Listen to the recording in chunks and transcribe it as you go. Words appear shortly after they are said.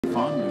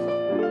fondly.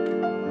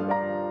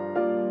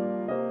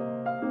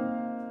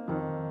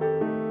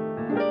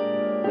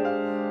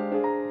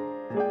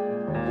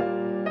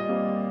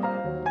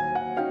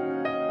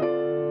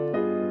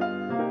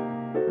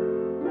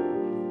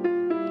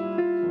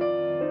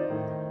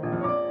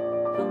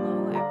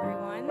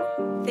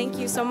 Thank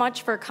you so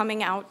much for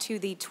coming out to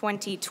the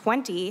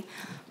 2020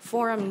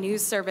 Forum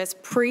News Service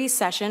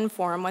pre-session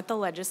forum with the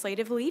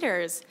legislative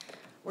leaders.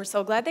 We're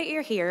so glad that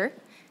you're here,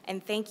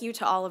 and thank you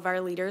to all of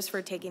our leaders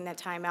for taking the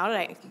time out.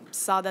 I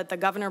saw that the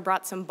governor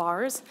brought some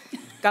bars.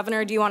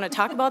 Governor, do you want to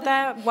talk about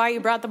that, why you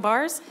brought the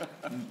bars?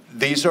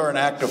 These are an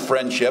act of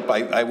friendship.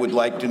 I would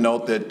like to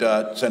note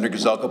that Senator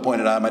Gazelka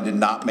pointed out I did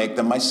not make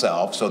them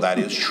myself, so that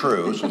is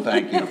true, so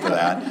thank you for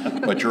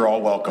that. But you're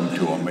all welcome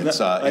to them.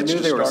 I knew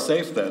they were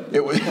safe then.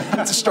 It was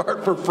a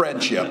start for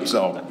friendship,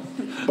 so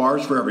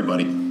bars for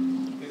everybody.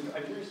 I'm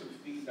hearing some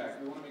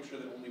feedback. We want to make sure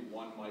that only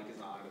one mic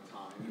is on at a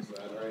time. Is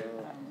that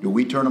right? Do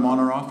we turn them on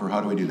or off, or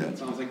how do we do that? It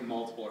sounds like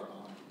multiple are on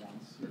at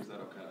once. Or is that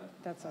okay?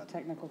 That's a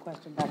technical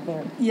question back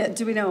there. Yeah,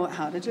 do we know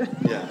how to do it?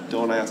 Yeah,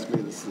 don't ask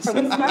me. This is Are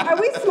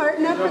we smart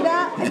enough for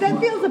that? That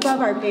feels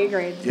above our pay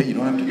grade. Yeah, you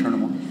don't have to turn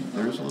them on.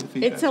 There is a little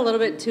feedback. It's a little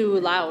bit too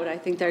loud. I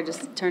think they're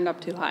just turned up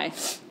too high.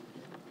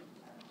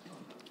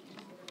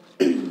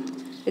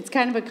 It's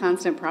kind of a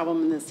constant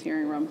problem in this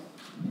hearing room,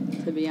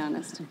 to be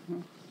honest.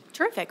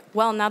 Terrific.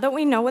 Well, now that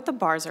we know what the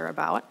bars are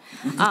about,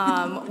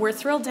 we're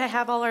thrilled to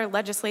have all our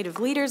legislative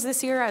leaders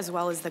this year, as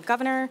well as the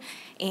governor.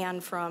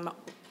 And from,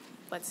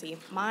 let's see,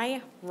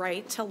 my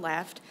right to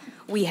left,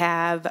 we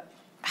have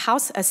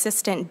House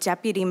Assistant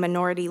Deputy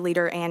Minority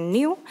Leader Ann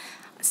New,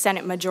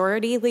 Senate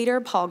Majority Leader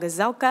Paul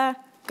Gazelka,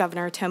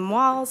 Governor Tim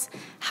Walz,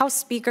 House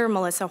Speaker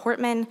Melissa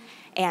Hortman,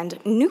 and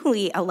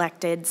newly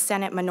elected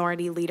Senate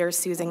Minority Leader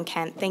Susan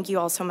Kent. Thank you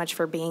all so much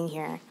for being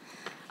here.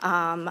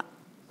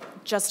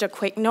 Just a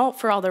quick note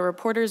for all the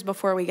reporters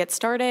before we get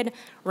started.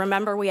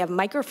 Remember, we have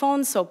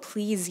microphones, so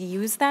please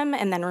use them,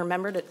 and then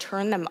remember to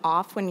turn them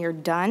off when you're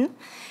done.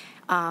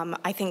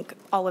 I think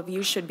all of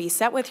you should be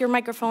set with your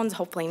microphones,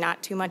 hopefully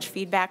not too much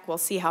feedback. We'll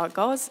see how it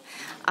goes.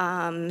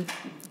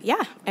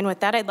 Yeah, and with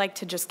that, I'd like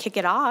to just kick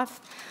it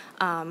off.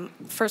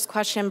 First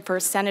question for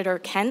Senator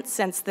Kent,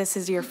 since this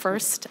is your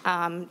first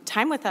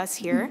time with us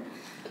here.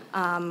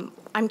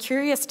 I'm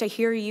curious to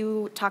hear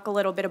you talk a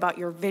little bit about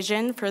your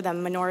vision for the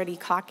Minority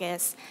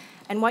Caucus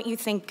and what you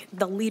think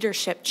the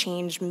leadership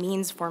change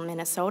means for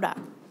Minnesota.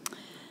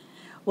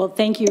 Well,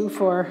 thank you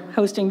for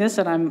hosting this,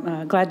 and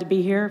I'm glad to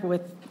be here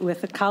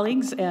with the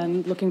colleagues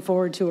and looking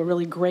forward to a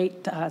really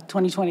great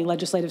 2020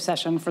 legislative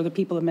session for the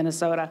people of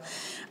Minnesota.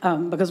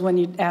 Because when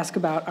you ask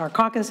about our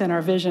caucus and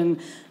our vision,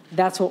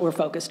 that's what we're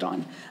focused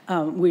on.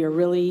 We are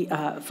really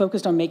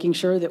focused on making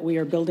sure that we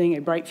are building a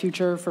bright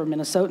future for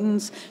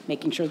Minnesotans,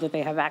 making sure that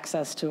they have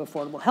access to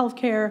affordable health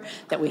care,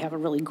 that we have a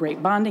really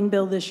great bonding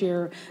bill this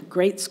year,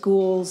 great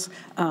schools.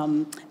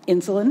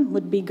 Insulin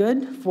would be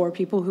good for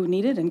people who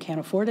need it and can't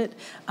afford it.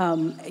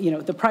 You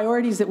know, the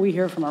priorities that we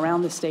hear from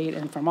around the state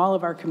and from all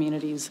of our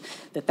communities,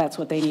 that's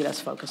what they need us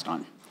focused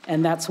on.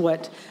 And that's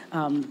what,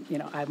 you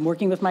know, I'm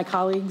working with my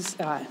colleagues,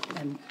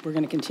 and we're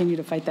going to continue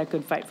to fight that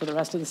good fight for the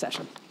rest of the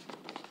session.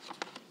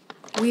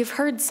 We've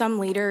heard some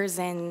leaders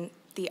in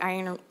the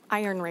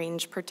Iron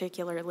Range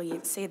particularly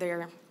say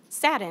they're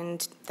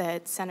saddened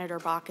that Senator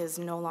Bach is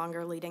no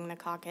longer leading the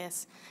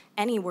caucus.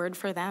 Any word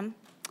for them?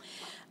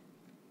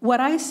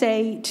 What I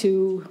say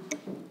to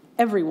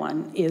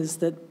everyone is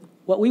that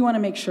what we want to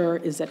make sure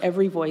is that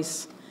every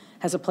voice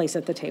has a place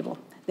at the table,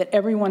 that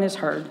everyone is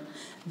heard,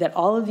 that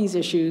all of these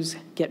issues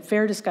get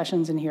fair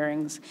discussions and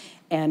hearings,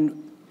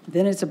 and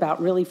then it's about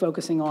really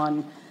focusing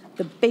on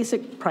the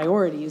basic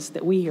priorities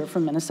that we hear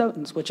from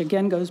Minnesotans, which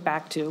again goes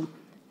back to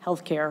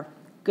health care,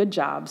 good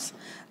jobs,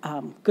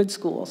 good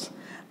schools.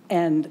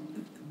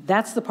 And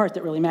that's the part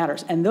that really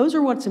matters. And those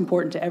are what's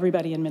important to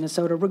everybody in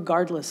Minnesota,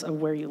 regardless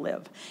of where you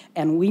live.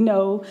 And we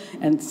know,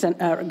 and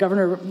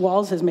Governor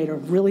Walz has made a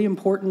really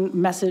important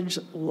message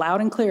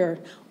loud and clear,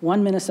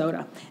 one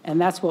Minnesota.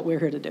 And that's what we're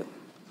here to do.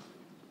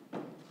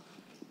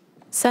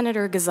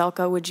 Senator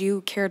Gazelka, would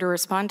you care to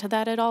respond to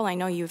that at all? I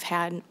know you've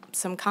had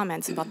some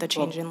comments about the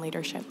change in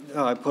leadership.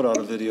 I put out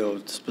a video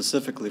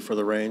specifically for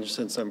the range,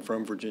 since I'm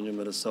from Virginia,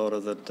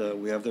 Minnesota, that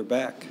we have their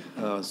back.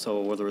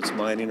 So whether it's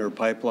mining or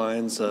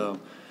pipelines,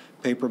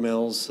 paper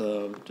mills,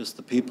 just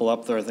the people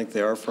up there, I think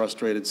they are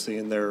frustrated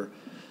seeing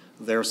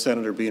their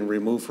senator being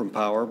removed from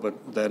power,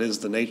 but that is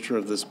the nature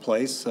of this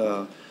place.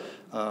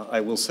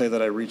 I will say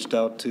that I reached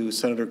out to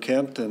Senator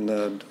Kent,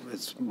 and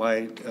it's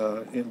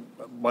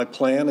my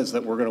plan is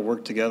that we're going to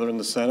work together in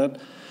the Senate.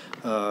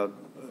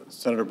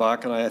 Senator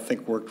Bach and I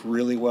think, worked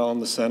really well in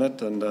the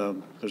Senate, and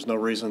there's no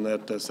reason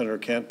that Senator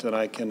Kent and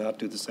I cannot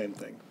do the same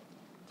thing.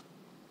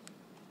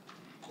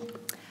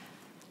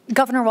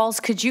 Governor Walz,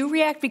 could you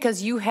react,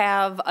 because you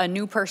have a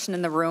new person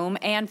in the room,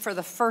 and for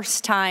the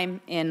first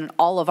time in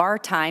all of our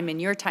time, in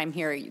your time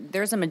here,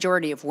 there's a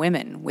majority of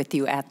women with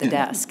you at the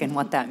desk, and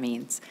what that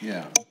means.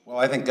 Yeah, well,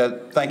 I think,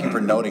 thank you for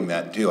noting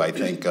that, too. I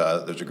think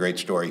there's a great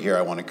story here.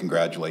 I want to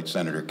congratulate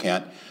Senator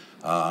Kent,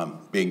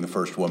 being the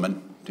first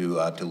woman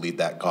to lead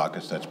that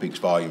caucus. That speaks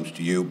volumes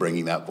to you,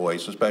 bringing that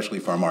voice, especially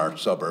from our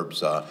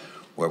suburbs,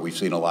 where we've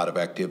seen a lot of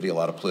activity, a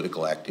lot of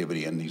political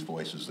activity, and these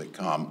voices that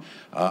come.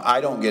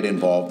 I don't get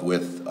involved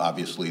with,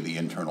 obviously, the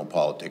internal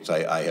politics.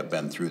 I have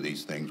been through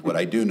these things. What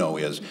I do know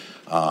is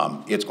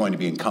it's going to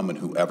be incumbent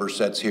whoever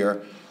sits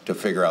here to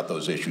figure out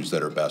those issues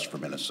that are best for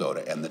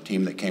Minnesota. And the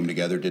team that came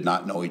together did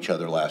not know each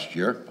other last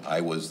year.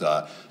 I was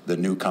the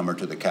newcomer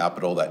to the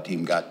Capitol. That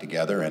team got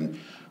together, and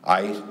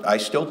I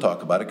still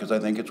talk about it because I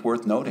think it's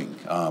worth noting.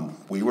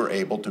 We were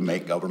able to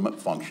make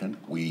government function.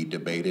 We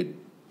debated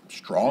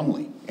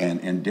strongly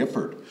and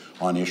differed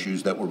on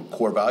issues that were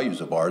core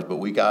values of ours, but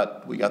we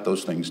got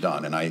those things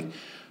done. And I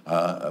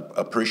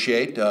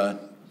appreciate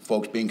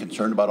folks being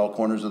concerned about all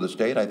corners of the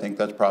state. I think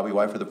that's probably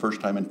why for the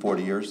first time in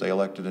 40 years they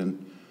elected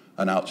an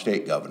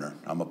outstate governor.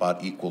 I'm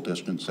about equal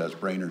distance as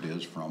Brainerd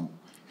is from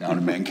down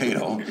in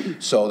Mankato.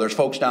 So there's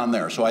folks down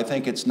there. So I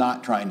think it's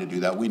not trying to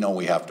do that. We know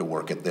we have to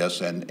work at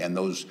this, and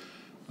those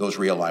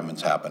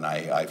realignments happen.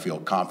 I feel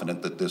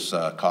confident that this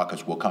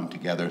caucus will come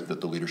together, that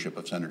the leadership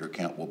of Senator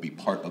Kent will be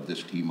part of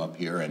this team up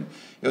here, and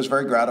it was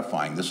very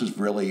gratifying. This is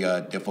really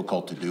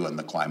difficult to do in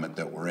the climate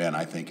that we're in.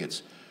 I think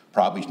it's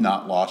probably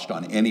not lost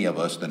on any of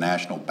us, the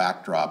national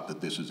backdrop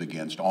that this is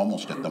against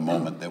almost at the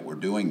moment that we're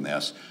doing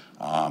this,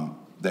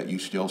 that you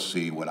still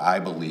see what I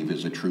believe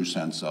is a true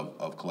sense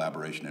of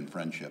collaboration and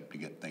friendship to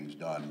get things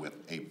done with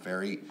a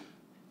very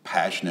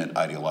passionate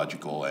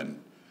ideological and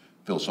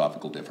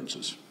philosophical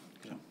differences.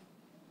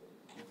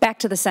 Back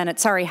to the Senate.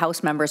 Sorry,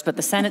 House members, but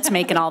the Senate's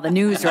making all the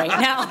news right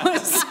now.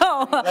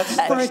 So,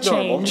 For a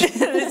change.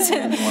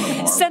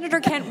 Senator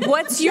Kent,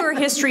 what's your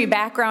history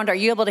background? Are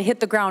you able to hit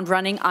the ground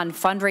running on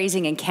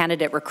fundraising and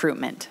candidate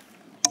recruitment?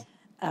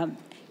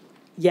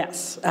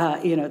 Yes.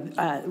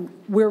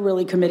 We're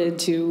really committed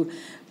to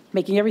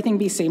making everything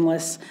be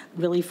seamless,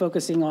 really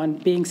focusing on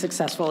being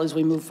successful as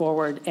we move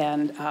forward,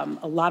 and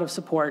a lot of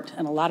support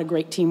and a lot of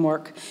great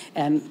teamwork,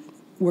 and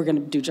we're going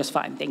to do just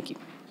fine. Thank you.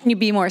 Can you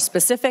be more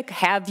specific?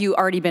 Have you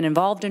already been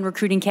involved in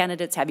recruiting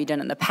candidates? Have you done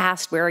it in the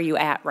past? Where are you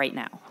at right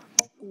now?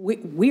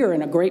 We are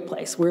in a great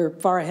place. We're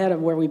far ahead of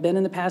where we've been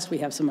in the past. We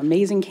have some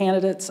amazing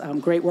candidates.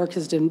 Great work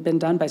has been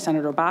done by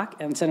Senator Bach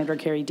and Senator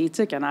Kerry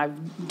Dietzick, and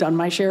I've done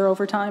my share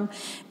over time.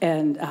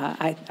 And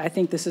I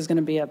think this is going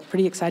to be a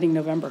pretty exciting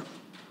November.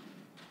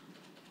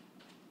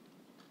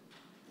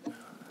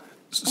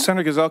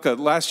 Senator Gazelka,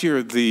 last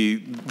year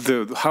the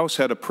House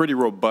had a pretty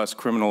robust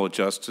criminal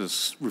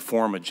justice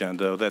reform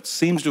agenda that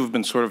seems to have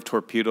been sort of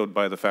torpedoed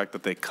by the fact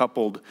that they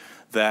coupled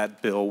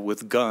that bill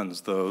with guns.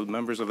 The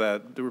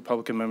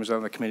Republican members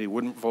on the committee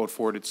wouldn't vote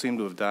for it. It seemed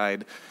to have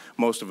died,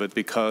 most of it,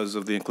 because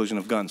of the inclusion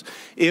of guns.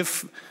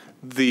 If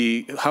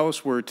the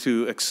House were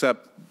to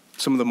accept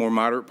some of the more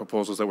moderate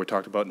proposals that were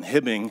talked about,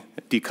 inhibiting,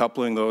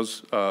 decoupling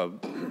those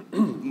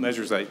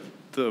measures that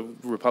the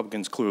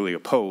Republicans clearly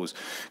oppose,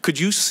 could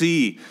you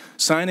see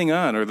signing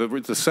on, or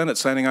the Senate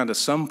signing on to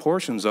some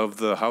portions of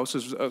the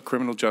House's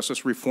criminal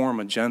justice reform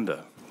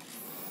agenda?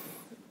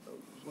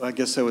 I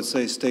guess I would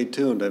say stay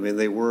tuned. I mean,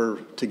 they were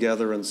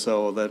together, and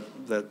so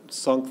that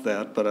sunk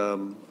that. But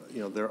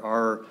there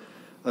are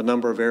a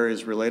number of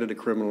areas related to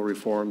criminal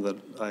reform that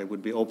I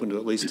would be open to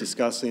at least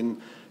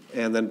discussing.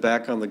 And then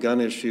back on the gun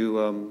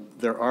issue,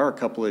 there are a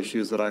couple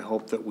issues that I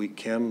hope that we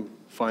can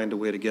find a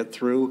way to get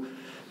through.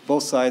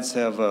 Both sides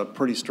have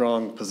pretty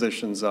strong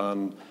positions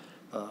on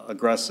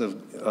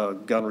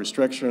aggressive gun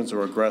restrictions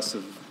or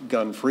aggressive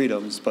gun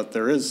freedoms, but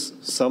there is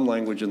some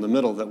language in the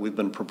middle that we've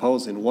been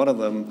proposing. One of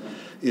them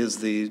is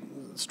the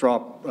straw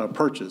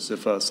purchase.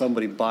 If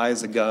somebody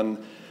buys a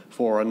gun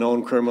for a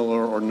known criminal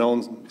or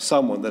known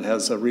someone that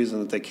has a reason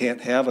that they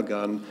can't have a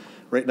gun,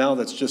 right now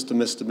that's just a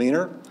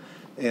misdemeanor,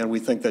 and we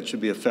think that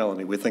should be a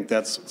felony. We think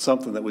that's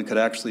something that we could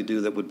actually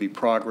do that would be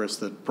progress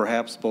that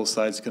perhaps both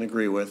sides can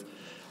agree with.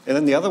 And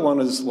then the other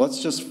one is,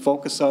 let's just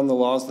focus on the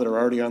laws that are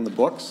already on the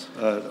books.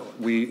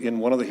 In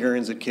one of the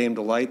hearings, it came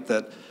to light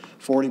that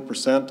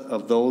 40%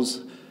 of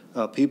those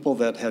people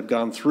that had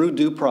gone through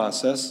due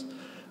process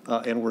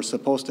and were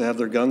supposed to have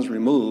their guns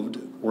removed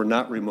were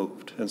not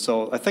removed. And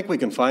so I think we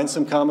can find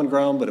some common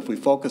ground, but if we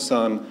focus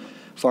on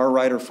far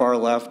right or far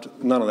left,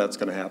 none of that's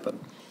going to happen.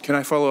 Can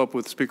I follow up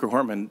with Speaker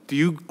Hortman? Do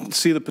you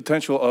see the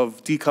potential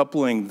of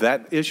decoupling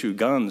that issue,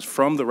 guns,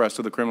 from the rest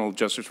of the criminal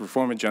justice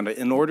reform agenda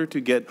in order to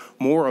get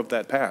more of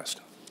that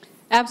passed?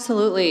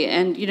 Absolutely.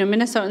 And,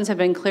 Minnesotans have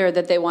been clear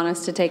that they want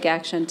us to take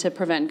action to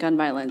prevent gun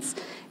violence.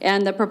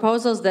 And the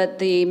proposals that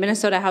the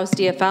Minnesota House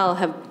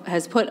DFL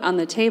has put on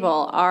the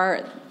table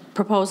are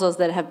proposals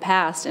that have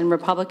passed in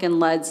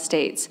Republican-led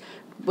states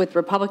with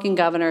Republican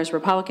governors,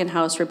 Republican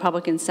House,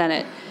 Republican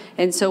Senate.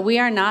 And so we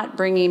are not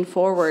bringing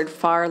forward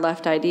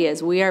far-left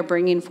ideas. We are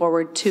bringing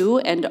forward 2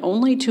 and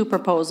only 2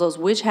 proposals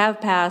which have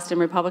passed in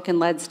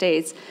Republican-led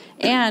states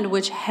and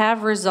which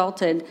have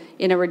resulted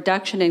in a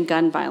reduction in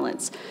gun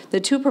violence. The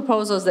 2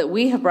 proposals that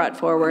we have brought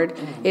forward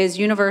is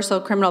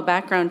universal criminal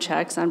background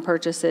checks on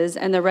purchases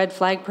and the red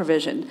flag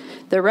provision.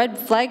 The red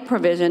flag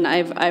provision,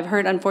 I've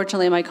heard,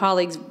 unfortunately, my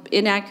colleagues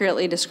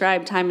inaccurately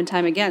describe time and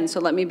time again, so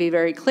let me be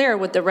very clear.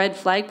 What the red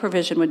flag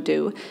provision would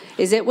do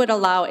is it would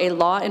allow a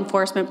law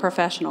enforcement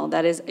professional,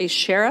 that is a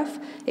sheriff,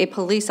 a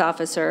police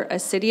officer, a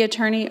city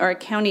attorney, or a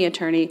county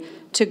attorney,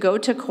 to go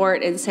to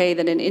court and say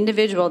that an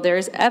individual, there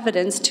is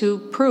evidence to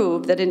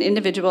prove that an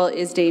individual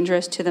is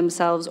dangerous to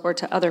themselves or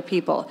to other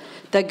people.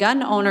 The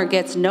gun owner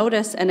gets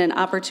notice and an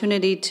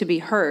opportunity to be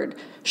heard.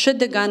 Should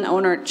the gun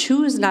owner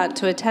choose not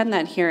to attend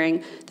that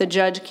hearing, the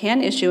judge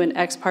can issue an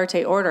ex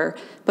parte order,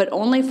 but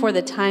only for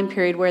the time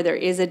period where there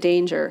is a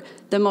danger.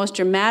 The most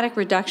dramatic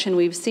reduction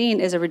we've seen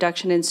is a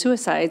reduction in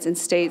suicides in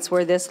states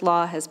where this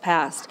law has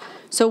passed.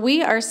 So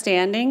we are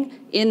standing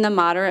in the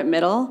moderate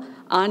middle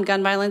on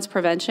gun violence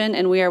prevention,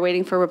 and we are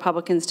waiting for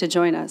Republicans to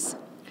join us.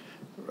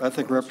 I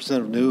think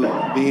Representative New,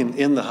 being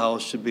in the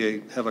House, should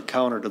have a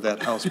counter to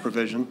that House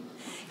provision.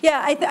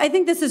 Yeah, I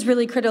think this is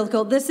really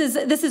critical. This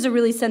is a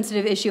really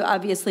sensitive issue,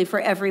 obviously, for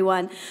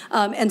everyone,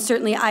 and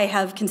certainly I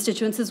have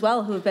constituents as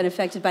well who have been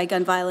affected by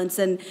gun violence,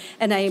 and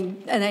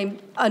I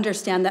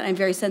understand that. I'm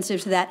very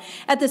sensitive to that.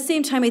 At the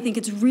same time, I think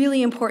it's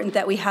really important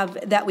that we have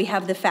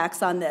the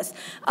facts on this.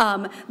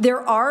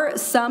 There are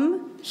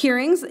some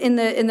hearings in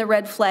the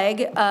red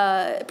flag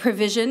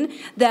provision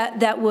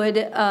that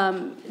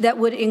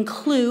would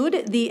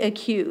include the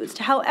accused.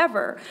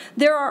 However,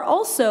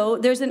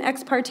 there's an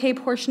ex parte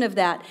portion of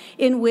that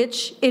in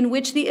which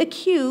the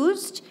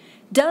accused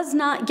does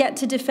not get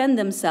to defend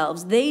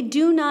themselves. They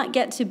do not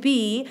get to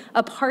be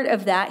a part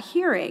of that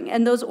hearing.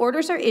 And those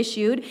orders are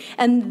issued,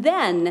 and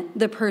then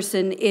the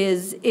person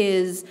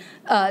is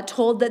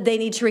told that they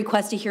need to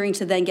request a hearing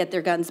to then get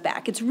their guns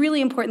back. It's really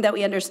important that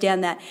we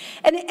understand that.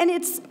 And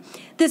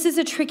this is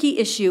a tricky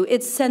issue.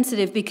 It's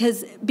sensitive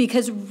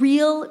because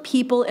real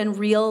people and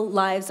real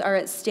lives are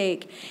at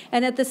stake.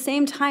 And at the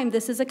same time,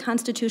 this is a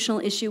constitutional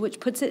issue, which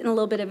puts it in a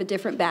little bit of a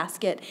different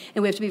basket,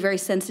 and we have to be very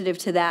sensitive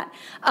to that.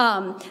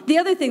 The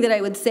other thing that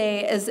I would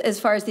say as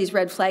far as these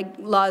red flag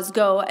laws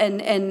go,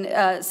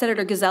 and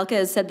Senator Gazelka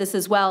has said this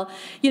as well,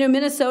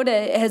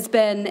 Minnesota has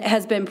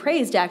been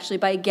praised actually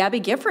by Gabby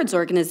Gifford's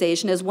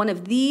organization as one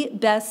of the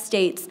best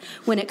states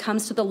when it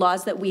comes to the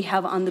laws that we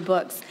have on the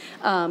books,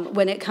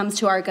 when it comes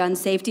to our gun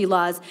safety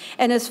laws.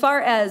 And as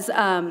far as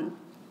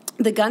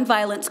the gun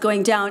violence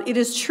going down, it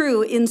is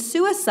true in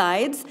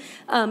suicides,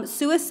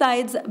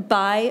 suicides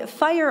by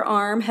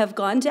firearm have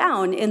gone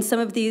down in some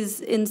of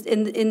these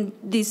in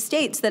these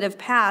states that have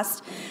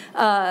passed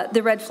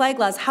the red flag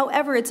laws.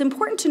 However, it's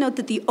important to note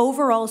that the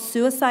overall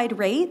suicide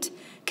rate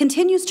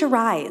continues to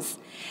rise,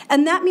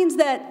 and that means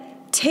that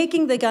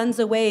taking the guns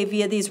away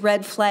via these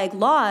red flag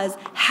laws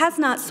has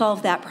not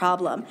solved that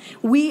problem.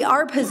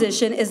 Our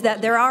position is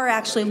that there are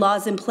actually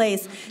laws in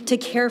place to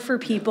care for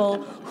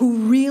people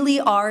who really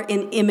are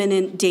in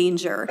imminent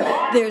danger.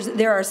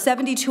 There are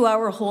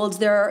 72-hour holds.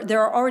 There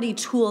are already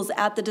tools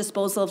at the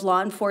disposal of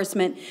law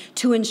enforcement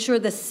to ensure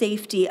the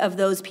safety of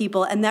those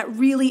people, and that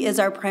really is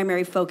our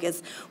primary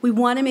focus. We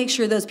want to make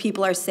sure those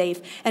people are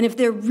safe, and if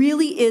there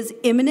really is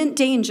imminent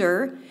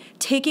danger,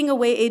 taking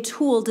away a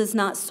tool does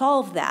not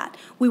solve that.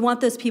 We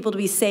want those people to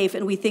be safe,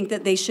 and we think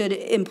that they should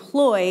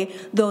employ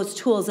those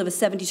tools of a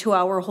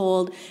 72-hour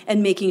hold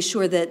and making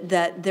sure that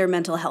their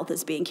mental health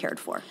is being cared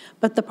for.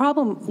 But the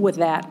problem with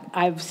that,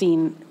 I've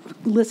seen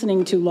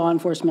listening to law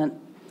enforcement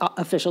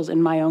officials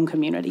in my own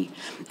community.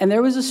 And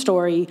there was a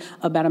story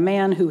about a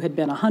man who had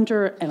been a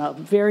hunter and a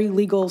very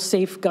legal,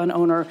 safe gun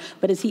owner,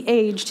 but as he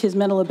aged, his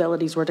mental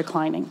abilities were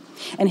declining.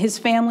 And his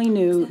family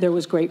knew there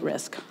was great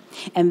risk.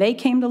 And they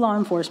came to law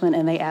enforcement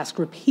and they asked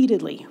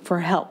repeatedly for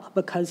help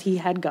because he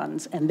had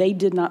guns, and they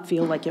did not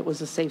feel like it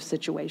was a safe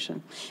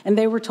situation. And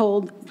they were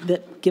told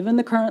that given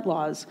the current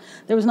laws,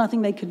 there was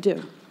nothing they could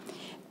do.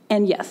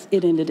 And yes,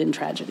 it ended in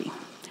tragedy.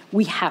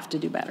 We have to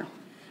do better.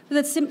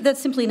 That's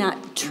simply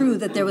not true,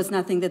 that there was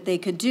nothing that they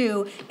could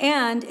do,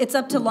 and it's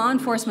up to law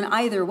enforcement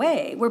either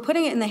way. We're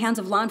putting it in the hands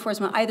of law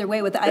enforcement either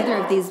way with either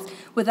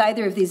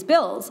of these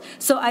bills.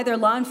 So either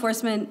law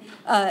enforcement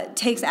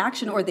takes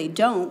action or they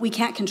don't. We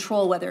can't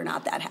control whether or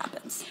not that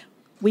happens.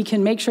 We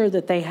can make sure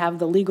that they have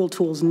the legal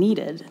tools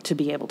needed to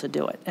be able to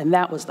do it, and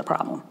that was the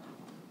problem.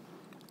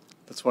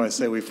 That's why I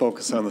say we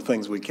focus on the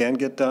things we can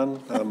get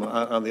done.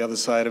 On the other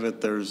side of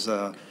it, there's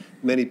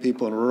many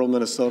people in rural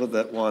Minnesota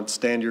that want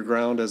stand your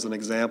ground as an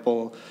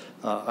example.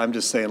 I'm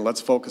just saying let's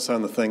focus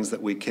on the things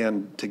that we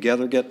can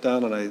together get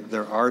done, and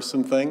there are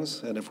some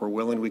things, and if we're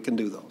willing, we can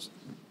do those.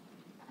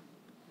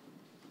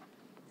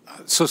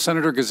 So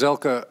Senator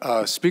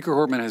Gazelka, Speaker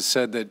Hortman has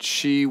said that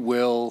she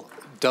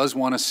does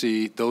want to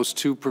see those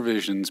 2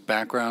 provisions,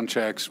 background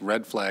checks,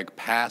 red flag,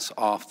 pass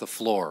off the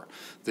floor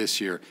this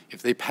year.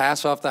 If they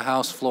pass off the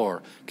House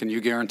floor, can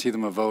you guarantee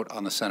them a vote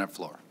on the Senate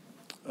floor?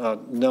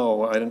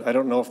 No, I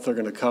don't know if they're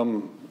going to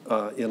come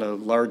in a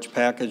large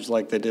package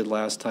like they did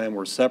last time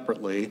or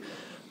separately.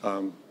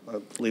 I'll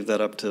leave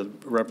that up to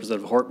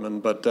Representative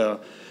Hortman, but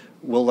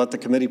we'll let the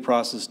committee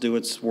process do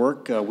its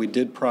work. We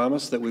did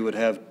promise that we would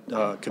have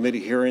committee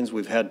hearings.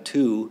 We've had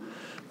 2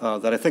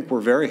 that I think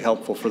were very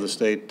helpful for the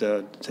state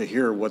to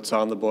hear what's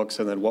on the books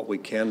and then what we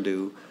can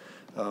do.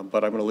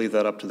 But I'm going to leave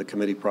that up to the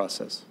committee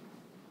process.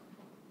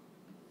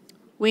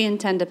 We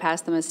intend to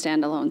pass them as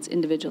standalones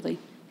individually.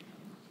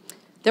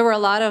 There were a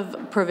lot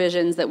of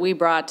provisions that we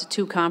brought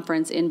to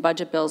conference in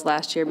budget bills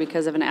last year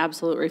because of an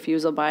absolute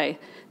refusal by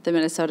the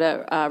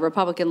Minnesota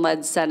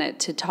Republican-led Senate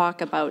to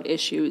talk about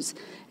issues.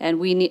 And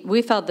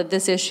we felt that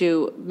this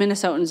issue,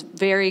 Minnesotans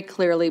very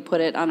clearly put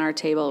it on our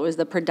table. It was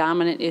the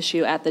predominant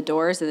issue at the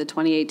doors in the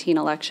 2018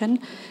 election,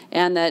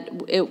 and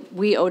that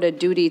we owed a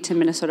duty to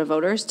Minnesota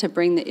voters to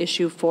bring the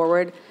issue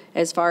forward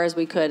as far as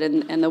we could,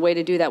 and the way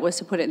to do that was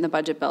to put it in the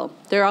budget bill.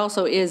 There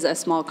also is a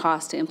small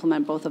cost to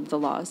implement both of the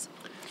laws.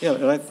 Yeah,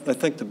 and I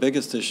think the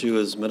biggest issue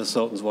is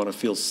Minnesotans want to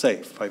feel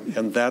safe,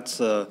 and that's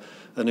an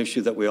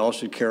issue that we all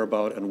should care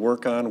about and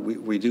work on.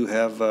 We do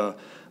have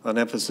an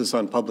emphasis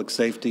on public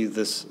safety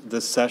this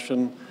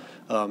session,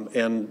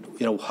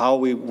 and how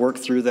we work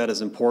through that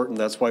is important.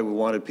 That's why we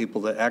wanted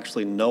people to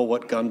actually know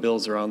what gun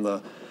bills are on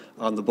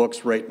the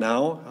books right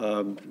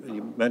now.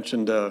 You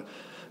mentioned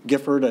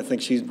Gifford. I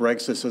think she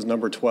ranks this as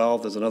number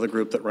 12. There's another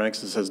group that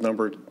ranks this as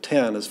number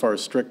 10 as far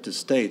as strict as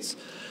states.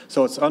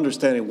 So it's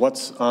understanding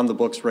what's on the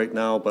books right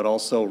now, but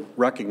also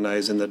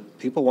recognizing that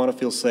people want to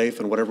feel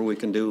safe, and whatever we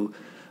can do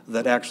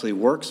that actually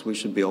works, we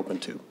should be open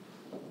to.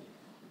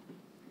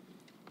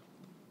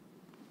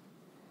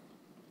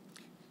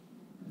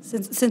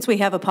 Since we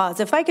have a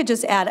pause, if I could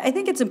just add, I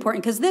think it's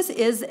important because this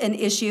is an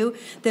issue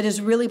that is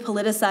really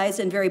politicized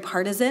and very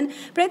partisan,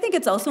 but I think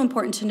it's also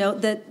important to note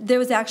that there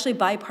was actually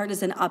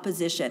bipartisan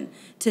opposition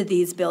to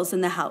these bills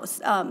in the House.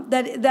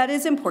 That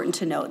is important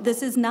to note.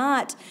 This is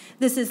not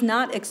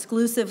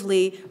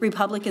exclusively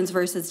Republicans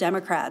versus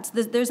Democrats.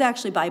 There's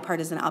actually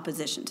bipartisan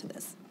opposition to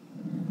this.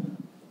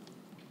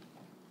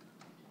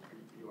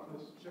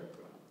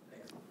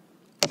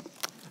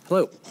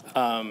 Hello.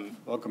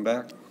 Welcome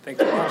back. Thank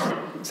you very much,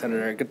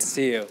 Senator. Good to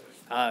see you.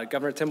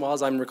 Governor Tim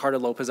Walz, I'm Ricardo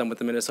Lopez. I'm with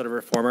the Minnesota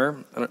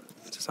Reformer.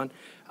 Is this on?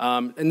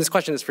 And this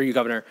question is for you,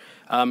 Governor.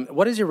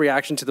 What is your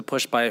reaction to the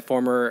push by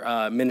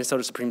former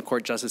Minnesota Supreme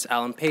Court Justice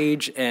Alan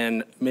Page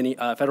and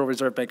Federal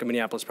Reserve Bank of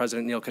Minneapolis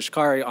President Neil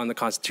Kashkari on the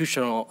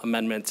constitutional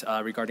amendment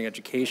regarding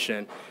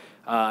education?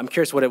 I'm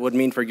curious what it would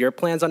mean for your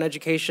plans on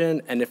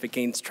education, and if it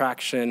gains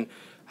traction,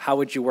 how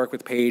would you work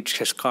with Page,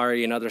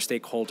 Kashkari, and other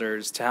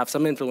stakeholders to have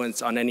some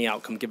influence on any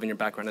outcome given your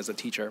background as a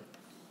teacher?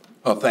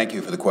 Well, thank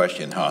you for the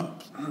question,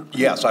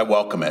 Yes, I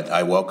welcome it.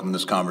 I welcome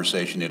this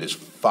conversation. It is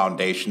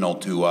foundational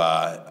to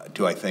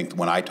I think,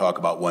 when I talk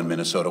about One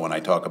Minnesota, when I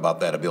talk about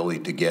that ability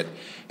to get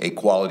a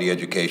quality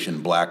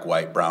education, black,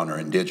 white, brown, or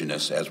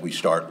indigenous, as we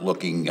start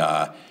looking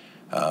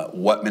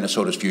what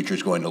Minnesota's future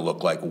is going to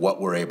look like,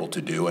 what we're able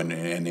to do,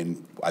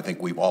 and I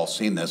think we've all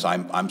seen this.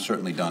 I'm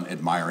certainly done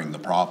admiring the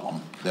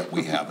problem that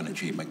we have an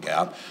achievement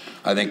gap.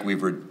 I think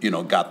we've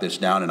got this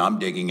down, and I'm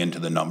digging into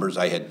the numbers.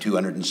 I had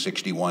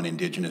 261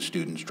 indigenous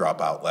students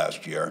drop out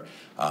last year.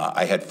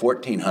 I had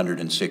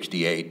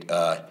 1,468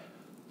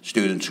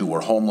 students who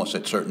were homeless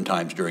at certain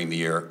times during the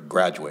year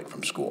graduate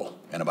from school,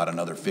 and about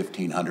another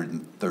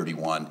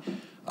 1,531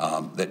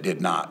 that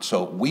did not.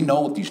 So we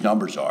know what these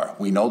numbers are.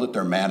 We know that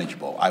they're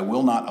manageable. I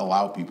will not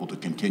allow people to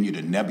continue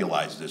to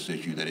nebulize this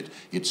issue, that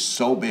it's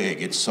so big,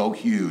 it's so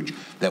huge,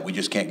 that we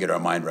just can't get our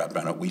mind wrapped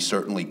around it. We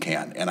certainly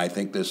can. And I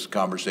think this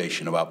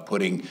conversation about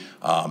putting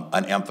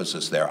an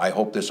emphasis there, I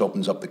hope this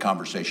opens up the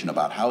conversation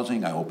about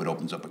housing. I hope it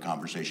opens up a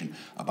conversation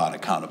about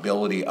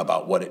accountability,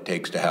 about what it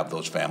takes to have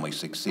those families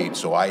succeed.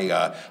 So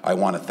I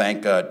want to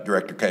thank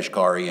Director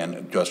Kashkari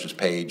and Justice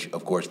Page,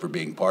 of course, for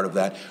being part of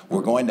that.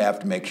 We're going to have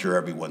to make sure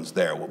everyone's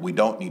there. What we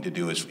don't need to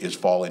do is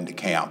fall into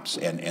camps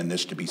and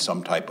this to be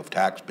some type of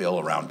tax bill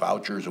around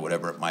vouchers or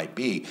whatever it might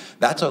be.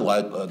 That's a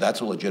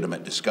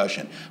legitimate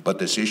discussion. But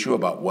this issue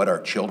about what our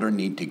children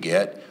need to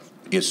get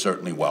is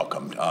certainly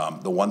welcomed.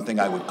 The one thing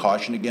I would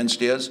caution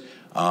against is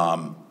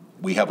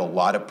we have a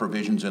lot of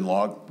provisions in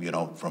law,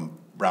 from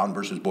Brown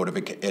versus Board of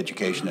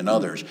Education and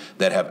others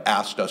that have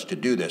asked us to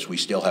do this. We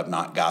still have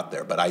not got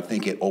there. But I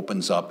think it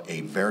opens up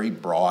a very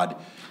broad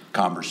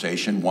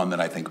conversation, one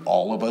that I think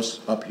all of us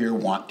up here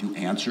want to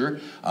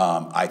answer.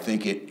 I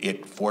think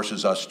it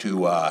forces us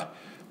to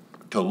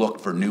look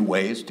for new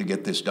ways to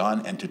get this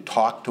done and to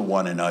talk to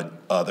one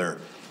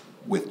another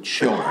with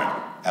children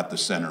at the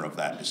center of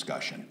that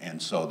discussion. And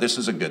so this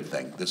is a good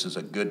thing. This is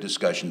a good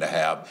discussion to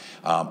have.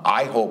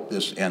 I hope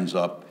this ends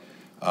up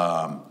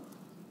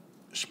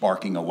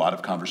sparking a lot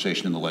of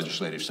conversation in the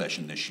legislative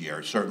session this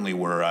year. Certainly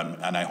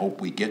and I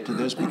hope we get to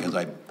this, because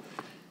I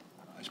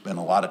spent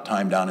a lot of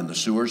time down in the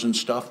sewers and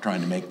stuff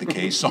trying to make the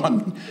case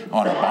on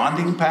a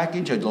bonding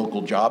package, a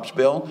local jobs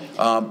bill.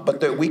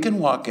 But we can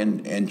walk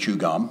and chew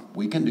gum.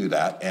 We can do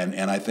that.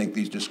 And I think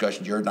these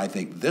discussions you heard, and I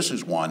think this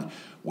is one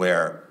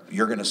where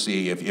you're going to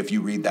see, if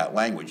you read that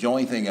language, the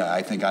only thing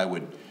I think I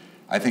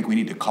I think we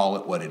need to call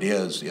it what it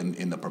is.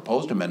 In the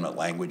proposed amendment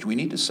language, we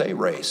need to say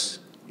race.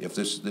 If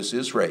this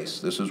is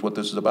race, this is what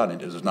this is about. It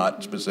does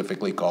not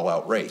specifically call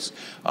out race,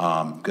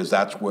 because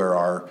that's where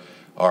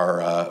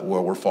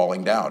where we're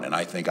falling down. And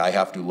I think I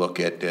have to look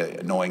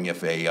at knowing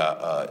if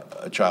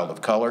a child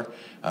of color,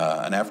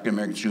 an African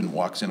American student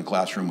walks in a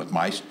classroom with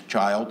my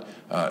child,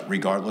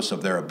 regardless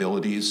of their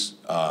abilities,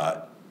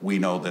 we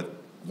know that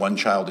one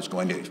child is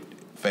going to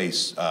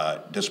face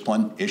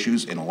discipline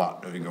issues, and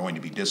are going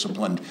to be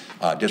disciplined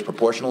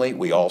disproportionately.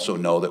 We also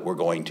know that we're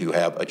going to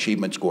have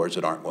achievement scores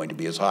that aren't going to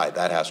be as high.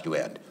 That has to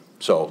end.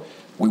 So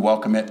we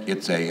welcome it.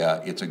 It's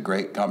a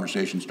great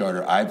conversation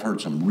starter. I've heard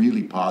some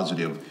really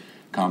positive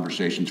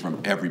conversations from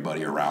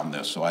everybody around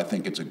this, so I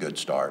think it's a good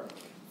start.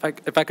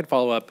 If I could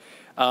follow up,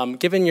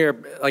 given your,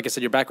 like I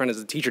said, your background as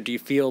a teacher, do you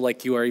feel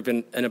like you are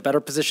even in a better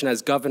position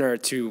as governor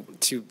to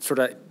sort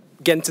of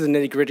get into the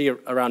nitty-gritty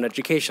around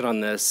education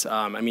on this?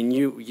 I mean,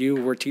 you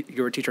were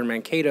a teacher in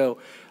Mankato,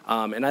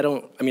 and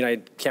I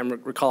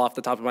can't recall off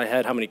the top of my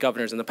head how many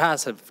governors in the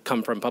past have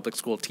come from public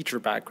school teacher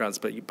backgrounds,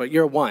 but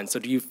you're one. So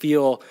do you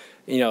feel,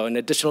 an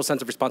additional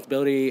sense of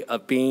responsibility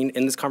of being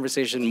in this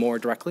conversation more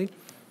directly?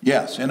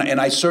 Yes, and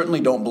I certainly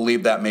don't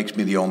believe that makes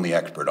me the only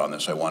expert on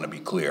this. I want to be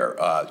clear.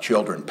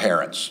 Children,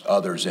 parents,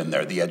 others in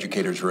there, the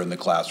educators who are in the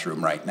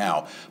classroom right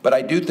now. But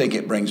I do think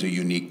it brings a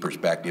unique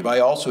perspective. I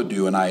also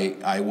do, and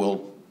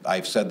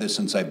I've said this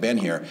since I've been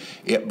here,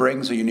 it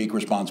brings a unique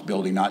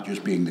responsibility, not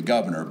just being the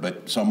governor,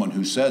 but someone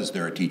who says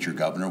they're a teacher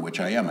governor,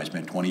 which I am. I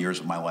spent 20 years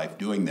of my life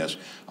doing this.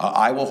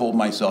 I will hold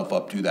myself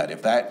up to that.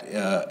 If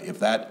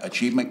that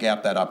achievement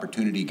gap, that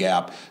opportunity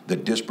gap, the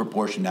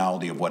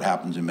disproportionality of what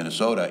happens in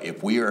Minnesota,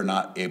 if we are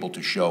not able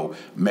to show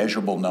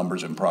measurable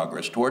numbers and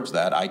progress towards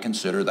that, I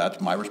consider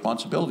that's my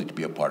responsibility to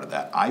be a part of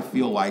that. I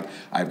feel like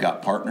I've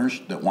got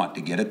partners that want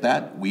to get at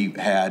that. We've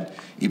had,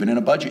 even in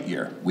a budget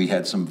year, we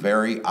had some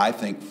very, I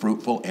think,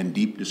 fruitful and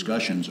deep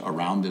discussions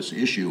around this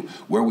issue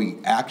where we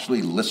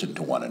actually listen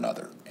to one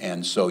another.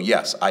 And so,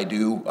 yes, I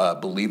do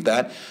believe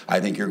that. I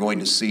think you're going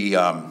to see,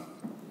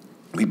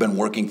 we've been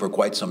working for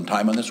quite some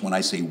time on this. When I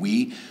say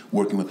we,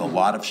 working with a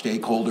lot of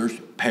stakeholders,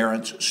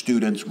 parents,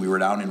 students. We were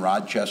down in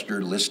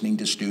Rochester listening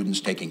to students,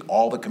 taking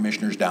all the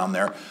commissioners down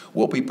there.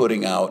 We'll be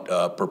putting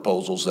out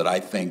proposals that I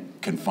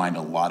think can find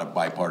a lot of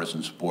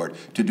bipartisan support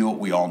to do what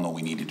we all know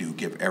we need to do,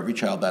 give every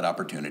child that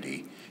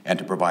opportunity, and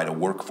to provide a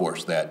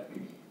workforce that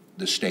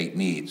the state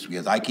needs.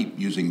 Because I keep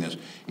using this,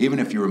 even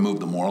if you remove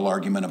the moral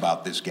argument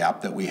about this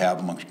gap that we have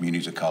amongst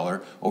communities of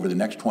color, over the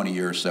next 20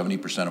 years,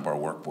 70% of our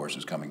workforce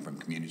is coming from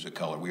communities of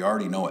color. We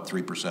already know at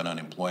 3%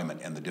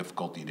 unemployment and the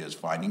difficulty it is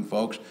finding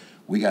folks.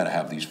 We got to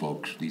have these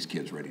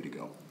kids ready to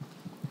go.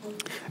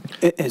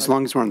 As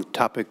long as we're on the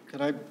topic.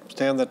 Can I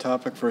stay on that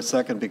topic for a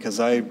second? Because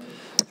I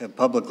have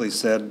publicly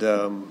said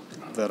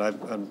that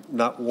I'm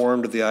not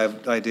warm to the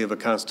idea of a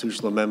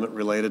constitutional amendment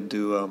related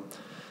to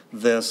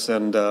this,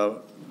 and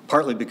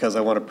partly because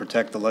I want to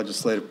protect the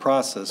legislative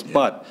process. Yeah.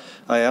 But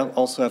I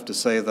also have to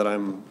say that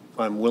I'm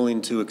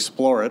willing to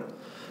explore it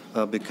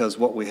because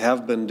what we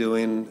have been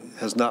doing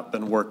has not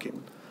been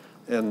working.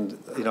 And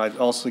I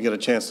also get a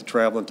chance to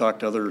travel and talk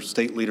to other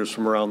state leaders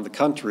from around the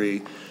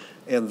country,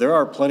 and there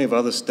are plenty of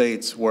other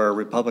states where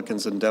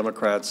Republicans and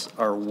Democrats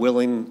are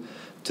willing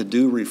to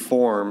do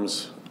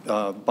reforms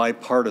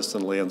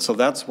bipartisanly. And so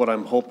that's what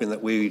I'm hoping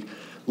that we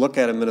look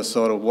at in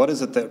Minnesota. What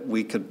is it that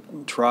we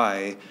could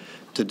try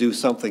to do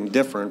something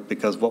different,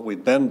 because what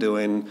we've been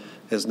doing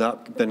has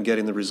not been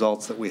getting the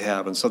results that we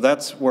have. And so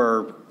that's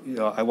where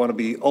I want to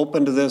be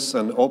open to this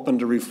and open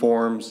to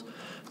reforms,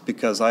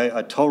 because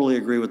I totally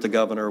agree with the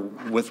governor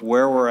with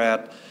where we're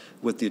at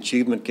with the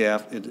achievement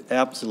gap. It's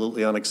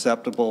absolutely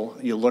unacceptable.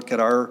 You look at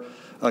our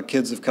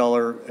kids of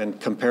color and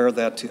compare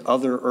that to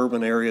other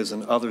urban areas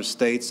in other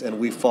states, and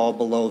we fall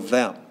below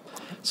them.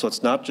 So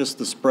it's not just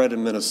the spread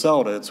in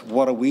Minnesota, it's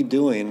what are we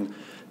doing,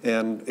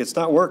 and it's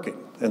not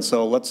working. And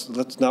so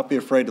let's not be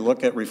afraid to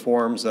look at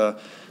reforms.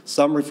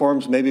 Some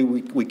reforms maybe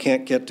we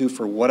can't get to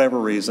for whatever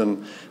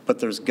reason, but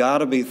there's got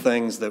to be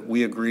things that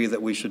we agree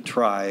that we should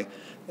try,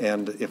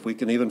 and if we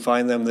can even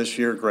find them this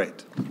year,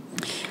 great.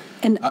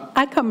 And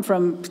I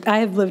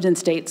have lived in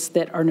states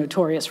that are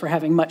notorious for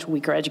having much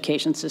weaker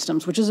education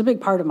systems, which is a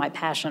big part of my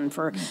passion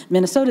for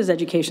Minnesota's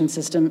education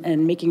system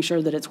and making sure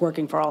that it's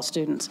working for all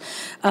students.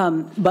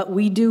 But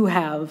we do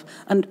have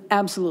an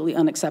absolutely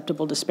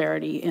unacceptable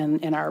disparity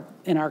in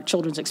our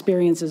children's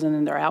experiences and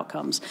in their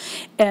outcomes.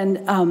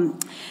 And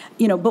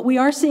but we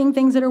are seeing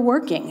things that are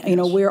working.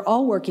 We're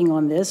all working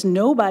on this.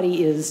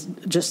 Nobody is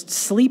just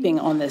sleeping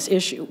on this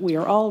issue. We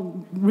are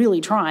all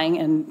really trying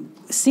and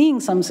seeing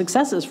some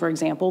successes, for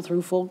example,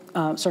 through full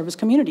service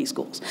community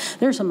schools.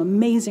 There are some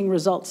amazing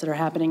results that are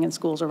happening in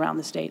schools around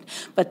the state,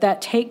 but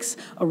that takes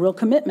a real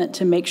commitment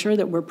to make sure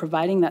that we're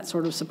providing that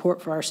sort of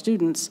support for our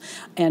students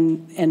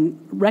and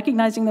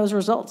recognizing those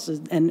results,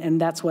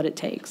 and that's what it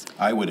takes.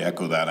 I would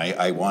echo that.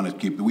 I want to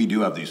keep, we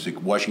do have these,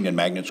 Washington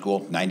Magnet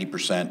School,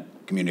 90%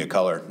 community of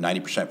color,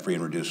 90% free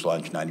and reduced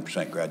lunch,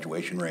 90%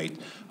 graduation rate.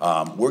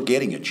 We're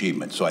getting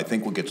achievement. So I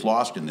think what gets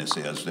lost in this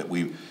is that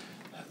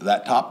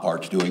that top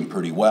part's doing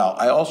pretty well.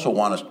 I also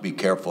want us to be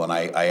careful, and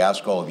I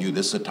ask all of you,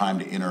 this is a time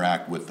to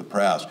interact with the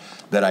press,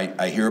 that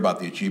I hear about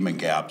the achievement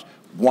gaps.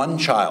 One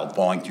child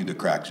falling through the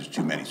cracks is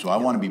too many. So I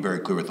want to be very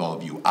clear with all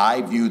of you.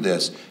 I view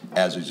this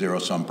as a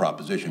zero-sum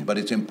proposition, but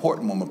it's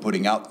important when we're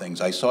putting out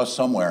things. I saw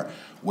somewhere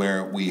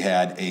where we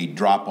had a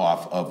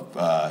drop-off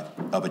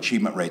of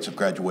achievement rates, of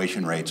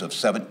graduation rates of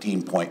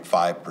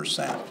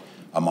 17.5%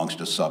 amongst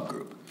a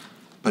subgroup,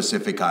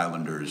 Pacific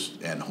Islanders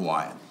and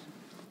Hawaiian.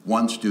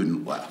 One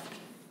student left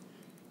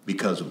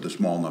because of the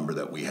small number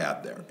that we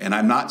had there. And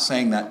I'm not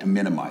saying that to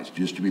minimize,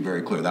 just to be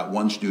very clear. That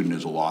one student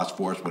is a loss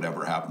for us.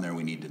 Whatever happened there,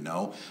 we need to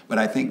know. But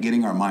I think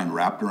getting our mind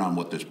wrapped around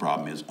what this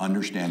problem is,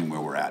 understanding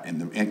where we're at.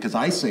 And because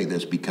I say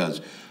this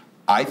because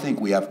I think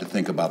we have to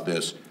think about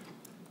this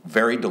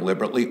very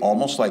deliberately,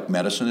 almost like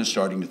medicine is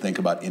starting to think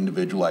about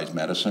individualized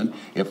medicine.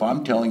 If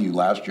I'm telling you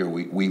last year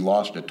we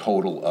lost a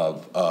total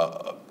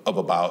of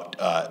about,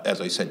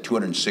 as I said,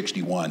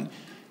 261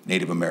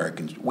 Native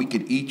Americans, we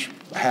could each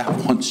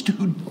have one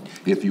student,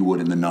 if you would,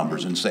 in the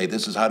numbers and say,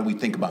 this is how do we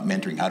think about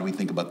mentoring? How do we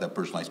think about that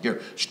personalized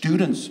care?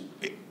 Students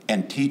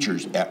and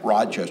teachers at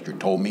Rochester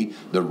told me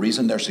the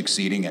reason they're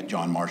succeeding at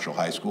John Marshall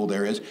High School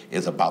there is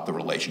about the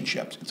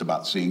relationships. It's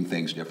about seeing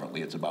things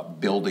differently. It's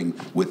about building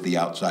with the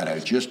outside. I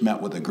just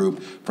met with a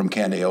group from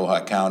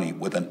Kandiyohi County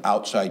with an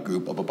outside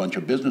group of a bunch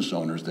of business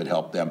owners that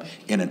helped them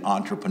in an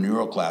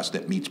entrepreneurial class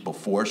that meets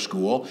before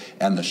school.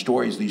 And the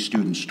stories these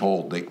students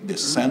told,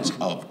 this sense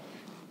of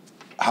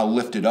how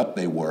lifted up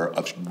they were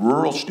of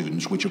rural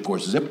students, which of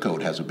course zip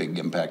code has a big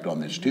impact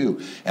on this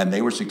too, and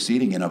they were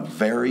succeeding in a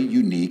very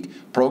unique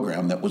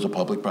program that was a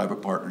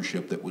public-private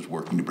partnership that was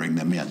working to bring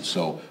them in.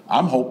 So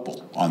I'm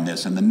hopeful on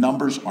this, and the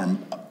numbers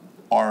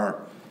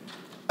are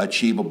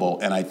achievable,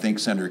 and I think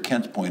Senator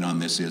Kent's point on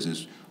this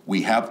is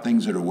we have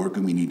things that are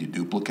working, we need to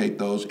duplicate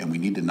those, and we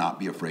need to not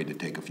be afraid to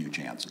take a few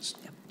chances.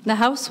 The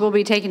House will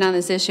be taking on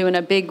this issue in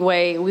a big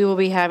way. We will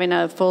be having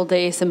a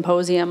full-day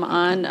symposium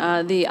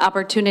on the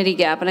opportunity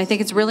gap, and I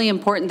think it's really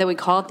important that we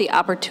call it the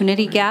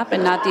opportunity gap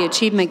and not the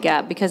achievement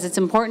gap, because it's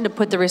important to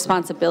put the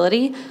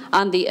responsibility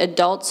on the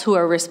adults who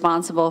are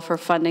responsible for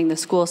funding the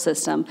school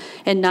system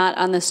and not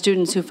on the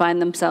students who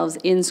find themselves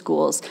in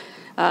schools.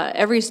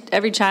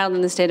 Every child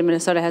in the state of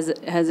Minnesota has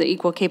an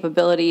equal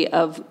capability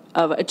of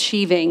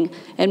achieving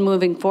and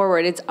moving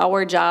forward. It's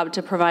our job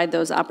to provide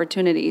those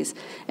opportunities.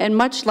 And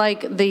much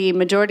like the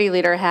Majority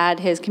Leader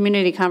had his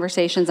community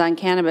conversations on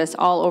cannabis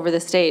all over the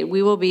state,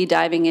 we will be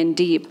diving in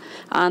deep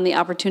on the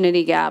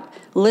opportunity gap,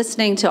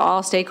 listening to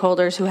all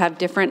stakeholders who have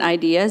different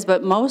ideas,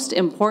 but most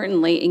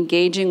importantly,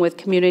 engaging with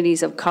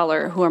communities of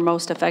color who are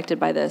most affected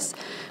by this.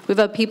 We have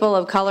a People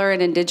of Color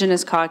and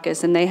Indigenous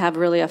Caucus, and they have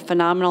really a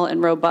phenomenal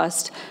and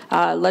robust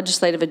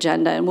legislative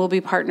agenda, and we'll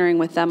be partnering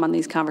with them on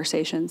these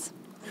conversations.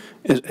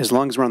 As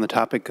long as we're on the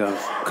topic of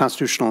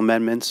constitutional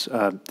amendments,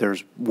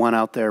 there's one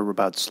out there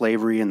about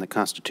slavery in the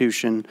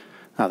Constitution,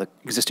 the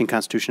existing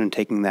Constitution, and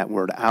taking that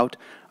word out.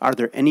 Are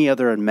there any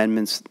other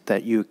amendments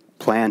that you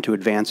plan to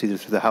advance either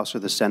through the House or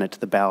the Senate to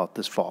the ballot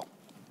this fall?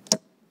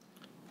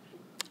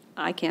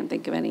 I can't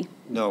think of any.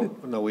 No,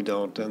 we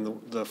don't. And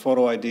the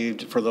photo ID,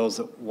 for those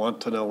that want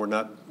to know, we're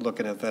not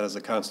looking at that as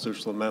a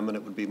constitutional amendment.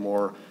 It would be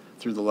more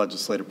through the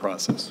legislative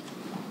process.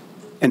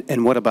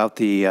 And what about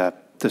the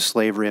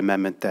slavery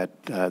amendment that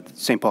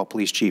St. Paul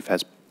Police Chief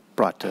has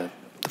brought to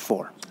the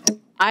fore?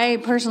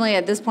 I personally,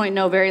 at this point,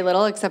 know very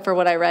little except for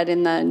what I read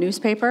in the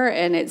newspaper,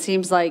 and it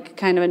seems like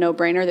kind of a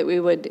no-brainer that we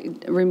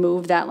would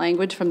remove that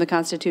language from the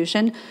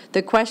Constitution.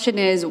 The question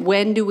is,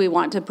 when do we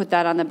want to put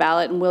that on the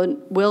ballot, and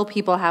will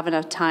people have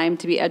enough time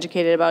to be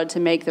educated about it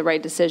to make the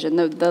right decision?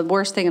 The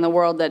worst thing in the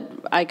world that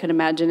I could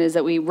imagine is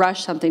that we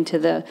rush something to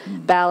the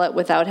ballot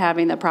without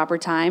having the proper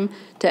time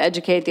to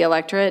educate the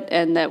electorate,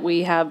 and that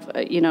we have,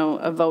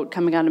 a vote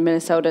coming out of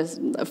Minnesota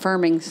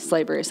affirming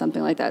slavery or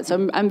something like that.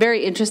 So I'm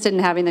very interested in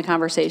having the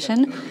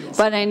conversation.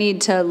 But I need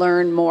to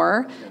learn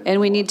more,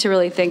 and we need to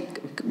really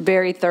think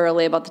very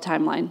thoroughly about the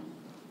timeline.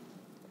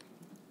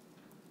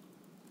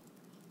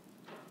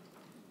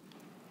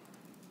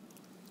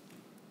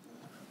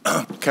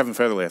 Kevin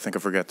Featherly, I think I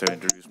forgot to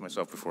introduce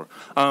myself before.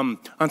 On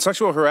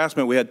sexual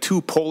harassment, we had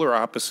two polar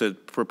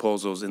opposite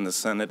proposals in the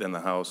Senate and the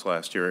House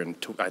last year, and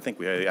I think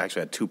we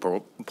actually had two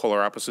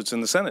polar opposites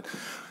in the Senate.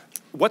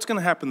 What's going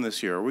to happen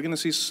this year? Are we going to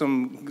see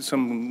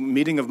some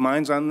meeting of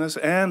minds on this?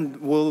 And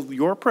will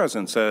your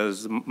presence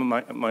as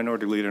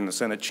minority leader in the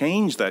Senate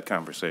change that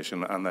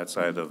conversation on that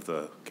side of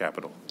the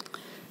Capitol?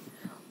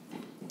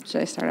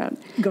 Should I start out?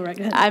 Go right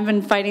ahead. I've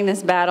been fighting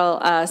this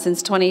battle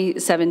since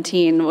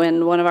 2017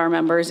 when one of our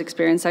members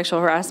experienced sexual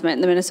harassment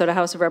in the Minnesota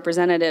House of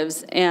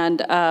Representatives.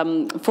 And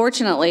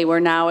fortunately, we're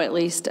now at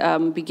least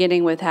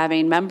beginning with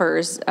having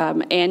members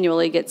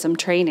annually get some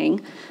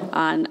training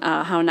on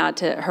how not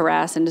to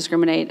harass and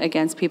discriminate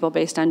against people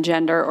based on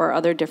gender or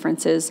other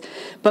differences.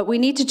 But we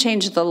need to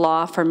change the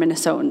law for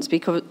Minnesotans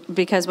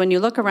because when you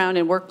look around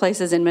in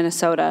workplaces in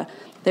Minnesota,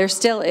 there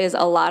still is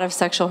a lot of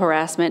sexual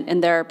harassment,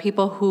 and there are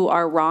people who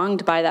are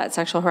wronged by that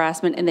sexual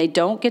harassment, and they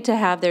don't get to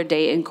have their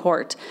day in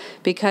court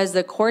because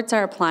the courts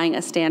are applying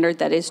a standard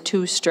that is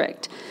too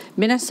strict.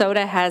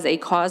 Minnesota has a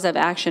cause of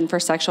action for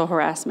sexual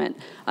harassment.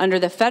 Under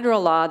the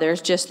federal law,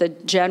 there's just the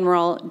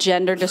general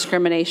gender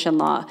discrimination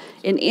law.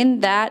 And in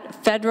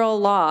that federal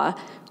law,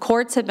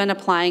 courts have been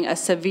applying a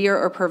severe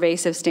or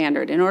pervasive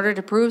standard. In order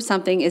to prove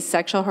something is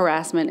sexual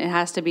harassment, it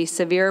has to be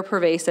severe or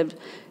pervasive,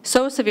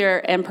 so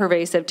severe and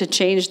pervasive to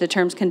change the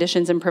terms,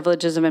 conditions, and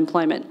privileges of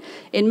employment.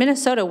 In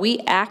Minnesota, we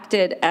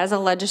acted as a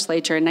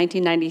legislature in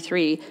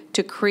 1993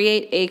 to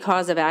create a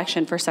cause of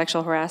action for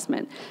sexual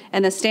harassment.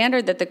 And the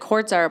standard that the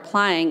courts are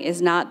applying is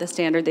not the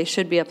standard they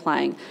should be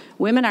applying.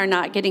 Women are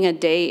not getting a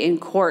day in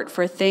court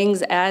for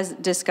things as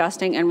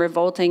disgusting and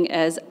revolting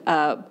as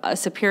a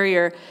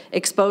superior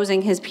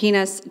exposing his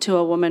penis to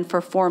a woman for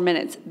 4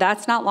 minutes.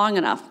 That's not long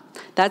enough.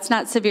 That's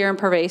not severe and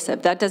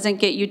pervasive. That doesn't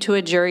get you to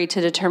a jury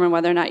to determine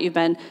whether or not you've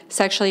been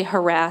sexually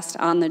harassed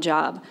on the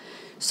job.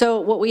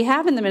 So what we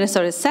have in the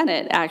Minnesota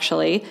Senate,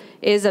 actually,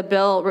 is a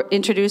bill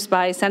introduced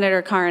by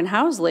Senator Karen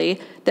Housley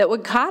that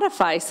would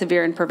codify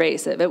severe and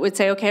pervasive. It would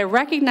say, okay, I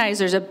recognize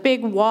there's a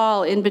big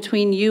wall in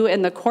between you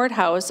and the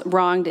courthouse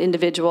wronged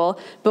individual,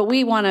 but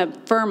we want to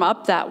firm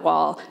up that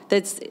wall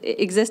that's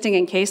existing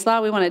in case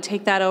law. We want to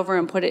take that over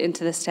and put it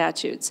into the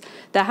statutes.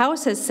 The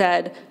House has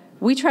said,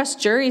 we trust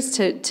juries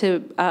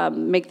to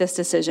make this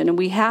decision, and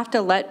we have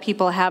to let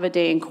people have a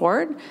day in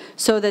court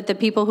so that the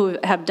people who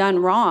have done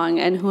wrong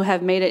and who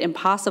have made it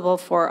impossible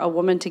for a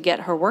woman to get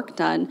her work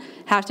done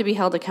have to be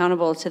held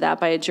accountable to that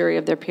by a jury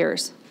of their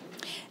peers.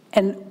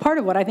 And part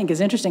of what I think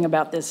is interesting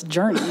about this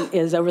journey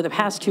is over the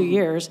past 2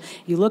 years,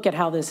 you look at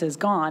how this has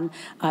gone.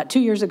 2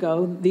 years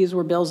ago, these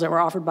were bills that were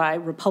offered by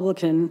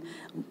Republican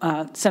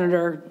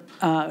Senator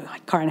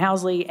Karen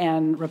Housley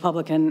and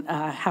Republican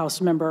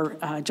House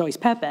member Joyce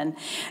Pepin,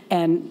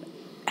 and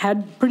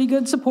had pretty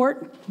good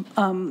support,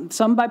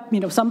 some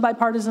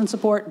bipartisan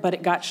support, but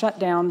it got shut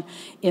down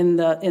in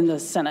the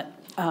Senate.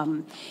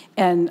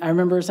 And I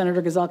remember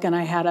Senator Gazelka and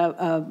I had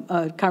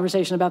a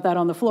conversation about that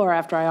on the floor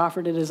after I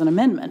offered it as an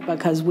amendment,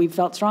 because we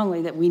felt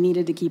strongly that we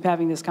needed to keep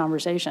having this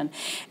conversation.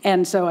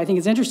 And so I think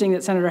it's interesting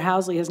that Senator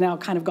Housley has now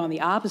kind of gone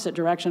the opposite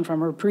direction from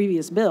her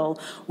previous bill,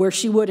 where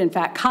she would in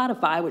fact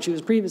codify what she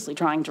was previously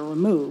trying to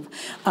remove.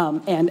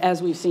 And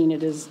as we've seen,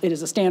 it is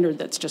a standard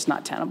that's just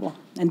not tenable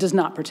and does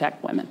not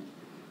protect women.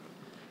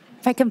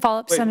 If I can follow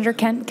up, Senator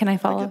Kent, can I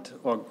follow up?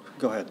 Well,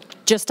 go ahead.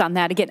 Just on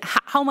that, again,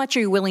 how much are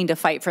you willing to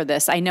fight for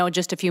this? I know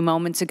just a few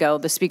moments ago,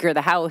 the Speaker of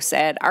the House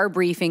at our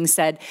briefing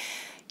said,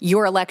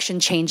 your election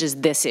changes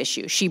this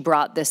issue. She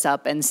brought this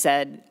up and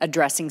said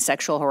addressing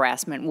sexual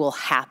harassment will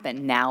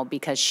happen now,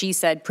 because she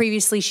said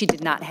previously she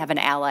did not have an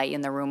ally in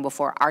the room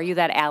before. Are you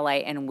that ally,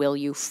 and will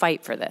you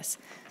fight for this?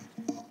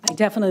 I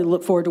definitely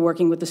look forward to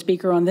working with the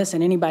Speaker on this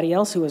and anybody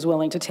else who is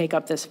willing to take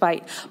up this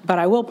fight. But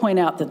I will point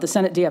out that the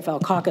Senate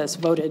DFL caucus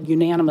voted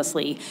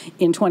unanimously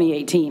in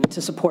 2018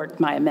 to support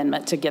my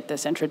amendment to get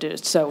this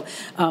introduced. So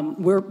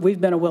we've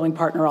been a willing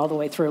partner all the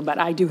way through, but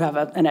I do have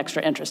an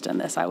extra interest in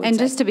this, I would say. And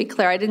just to be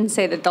clear, I didn't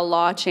say that the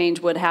law change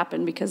would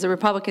happen because the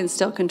Republicans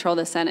still control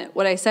the Senate.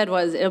 What I said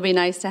was it'll be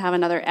nice to have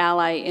another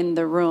ally in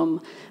the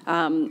room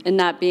and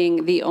not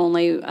being the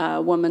only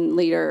woman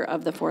leader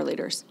of the 4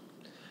 leaders.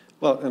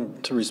 Well,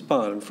 and to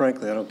respond, and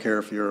frankly, I don't care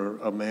if you're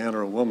a man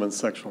or a woman,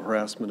 sexual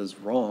harassment is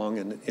wrong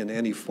in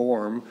any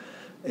form,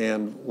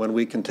 and when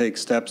we can take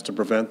steps to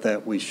prevent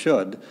that, we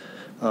should.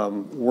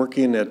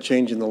 Working at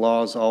changing the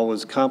law is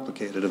always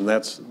complicated, and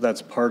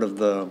that's part of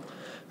the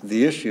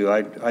issue.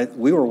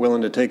 We were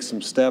willing to take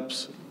some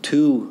steps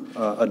to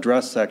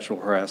address sexual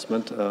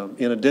harassment,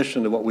 in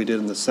addition to what we did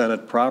in the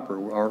Senate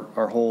proper.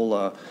 Our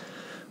whole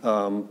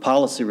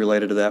policy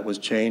related to that was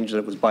changed,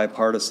 and it was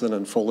bipartisan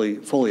and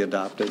fully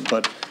adopted.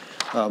 But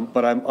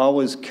I'm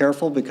always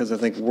careful because I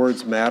think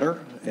words matter,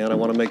 and I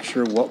want to make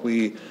sure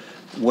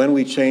when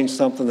we change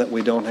something that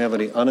we don't have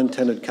any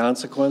unintended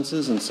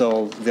consequences. And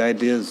so the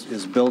idea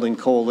is building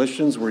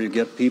coalitions where you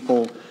get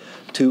people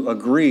to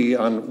agree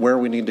on where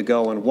we need to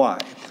go and why.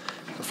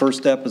 The first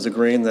step is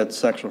agreeing that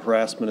sexual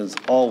harassment is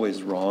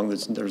always wrong.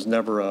 There's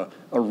never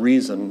a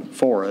reason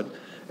for it.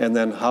 And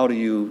then how do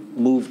you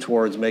move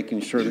towards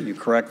making sure that you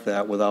correct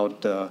that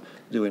without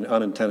doing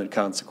unintended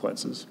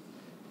consequences?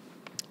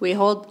 We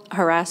hold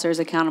harassers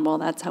accountable.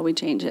 That's how we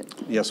change it.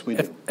 Yes, we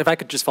do. If I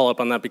could just follow up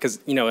on that, because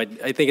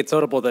I think it's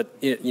notable that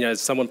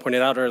as someone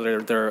pointed out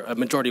earlier, there are a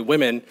majority of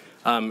women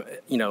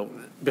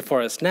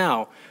before us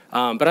now.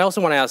 But I also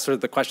want to ask sort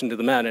of the question to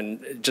the men,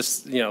 and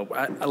just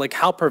like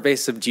how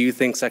pervasive do you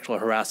think sexual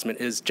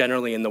harassment is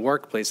generally in the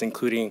workplace,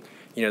 including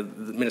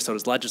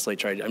Minnesota's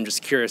legislature? I'm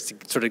just curious to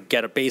sort of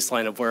get a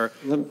baseline of where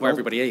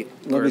everybody ate.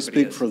 Let me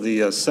speak for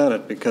the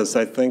Senate, because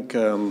I think.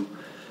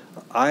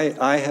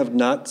 I have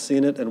not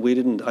seen it, and we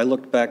didn't. I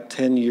looked back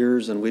 10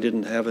 years, and we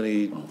didn't have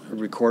any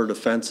recorded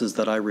offenses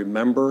that I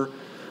remember.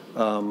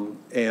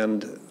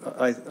 And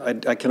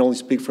I can only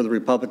speak for the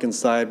Republican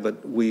side,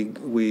 but we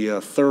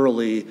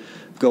thoroughly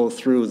go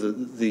through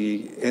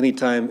the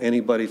anytime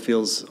anybody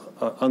feels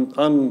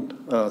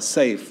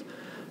unsafe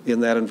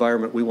in that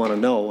environment, we want to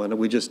know, and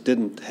we just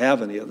didn't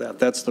have any of that.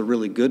 That's the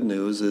really good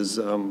news is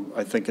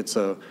I think it's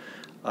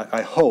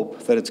I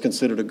hope that it's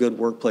considered a good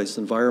workplace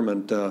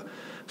environment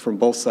from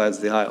both sides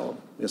of the aisle.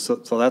 So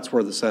that's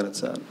where the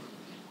Senate's at.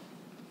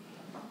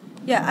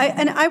 Yeah,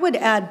 and I would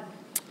add,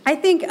 I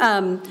think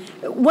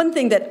one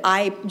thing that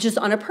I, just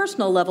on a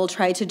personal level,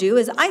 try to do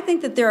is I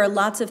think that there are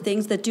lots of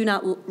things that do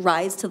not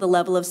rise to the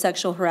level of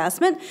sexual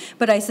harassment,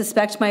 but I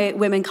suspect my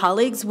women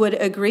colleagues would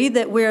agree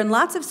that we're in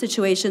lots of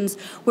situations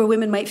where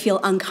women might feel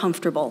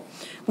uncomfortable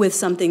with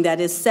something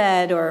that is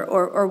said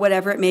or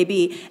whatever it may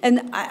be.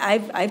 And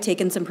I've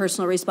taken some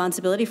personal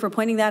responsibility for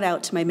pointing that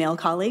out to my male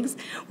colleagues.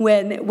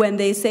 When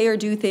they say or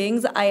do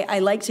things, I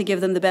like to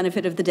give them the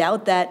benefit of the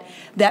doubt that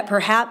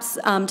perhaps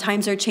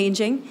times are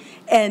changing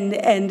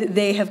and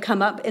they have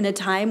come up in a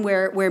time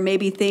where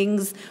maybe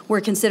things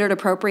were considered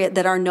appropriate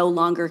that are no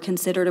longer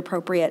considered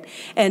appropriate.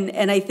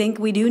 And I think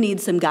we do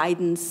need some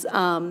guidance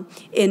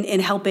in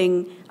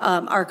helping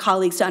our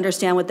colleagues to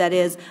understand what that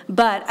is.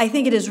 But I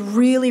think it is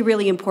really,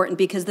 really important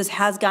because this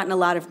has gotten a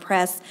lot of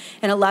press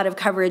and a lot of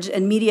coverage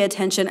and media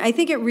attention. I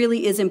think it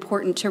really is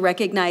important to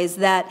recognize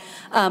that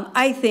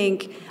I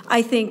think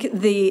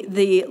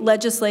the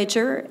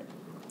legislature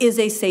is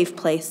a safe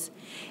place.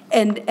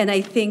 And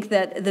I think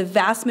that the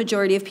vast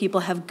majority of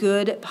people have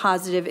good,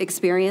 positive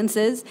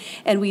experiences,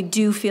 and we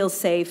do feel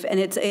safe, and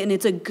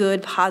it's a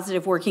good,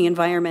 positive working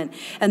environment.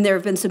 And there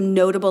have been some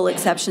notable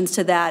exceptions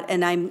to that,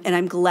 and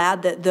I'm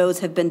glad that those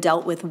have been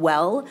dealt with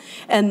well,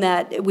 and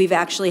that we've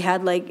actually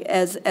had, like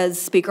as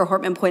Speaker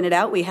Hortman pointed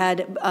out, we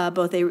had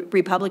both a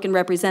Republican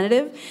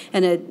representative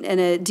and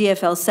a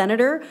DFL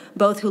senator,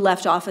 both who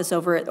left office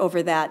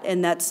over that,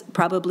 and that's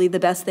probably the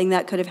best thing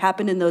that could have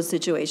happened in those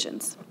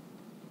situations.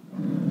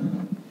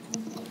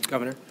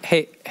 Governor.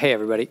 Hey,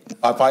 everybody.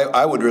 If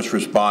I would just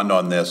respond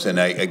on this, and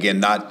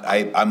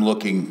I'm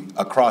looking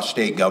across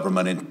state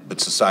government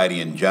but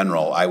society in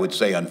general. I would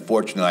say,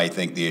 unfortunately, I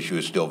think the issue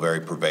is still very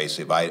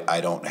pervasive.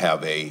 I don't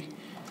have a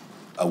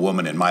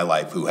woman in my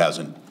life who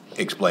hasn't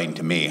explained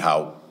to me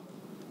how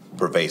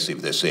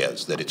pervasive this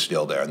is, that it's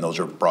still there, and those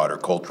are broader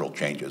cultural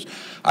changes.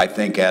 I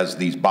think as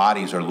these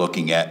bodies are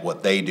looking at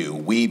what they do,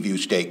 we view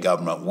state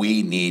government,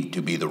 we need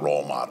to be the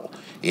role model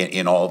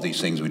in all of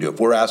these things we do. If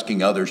we're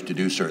asking others to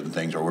do certain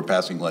things or we're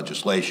passing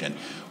legislation,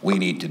 we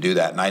need to do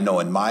that. And I know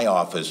in my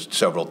office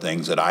several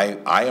things that I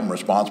am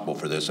responsible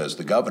for this as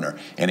the governor,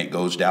 and it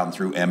goes down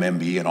through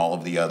MMB and all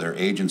of the other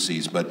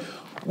agencies, but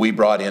we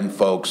brought in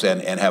folks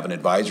and have an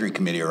advisory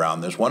committee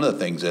around this. One of the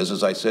things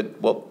is I said,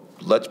 well,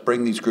 let's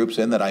bring these groups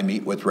in that I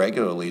meet with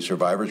regularly,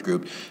 survivors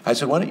group. I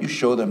said, why don't you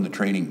show them the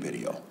training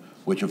video?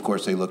 Which, of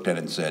course, they looked at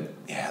it and said,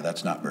 yeah,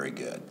 that's not very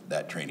good,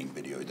 that training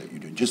video that you're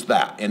doing. Just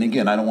that. And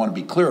again, I don't want to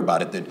be clear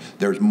about it, that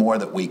there's more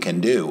that we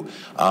can do.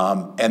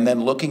 And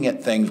then looking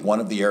at things, one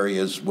of the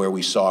areas where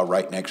we saw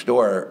right next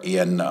door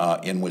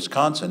in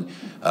Wisconsin,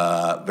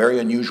 very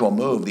unusual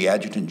move, the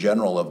Adjutant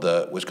General of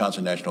the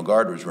Wisconsin National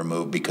Guard was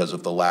removed because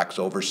of the lax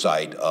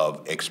oversight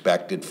of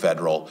expected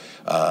federal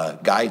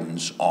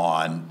guidance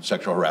on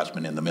sexual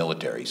harassment in the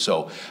military.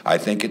 So I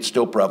think it's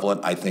still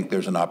prevalent. I think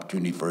there's an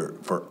opportunity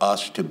for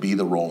us to be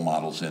the role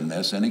models in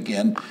this. And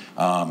again,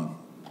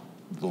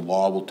 the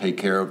law will take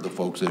care of the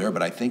folks that are,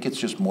 but I think it's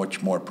just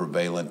much more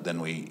prevalent than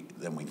we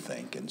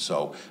think. And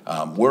so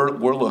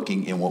we're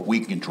looking in what we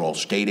control,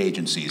 state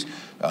agencies,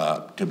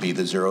 to be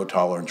the zero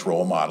tolerance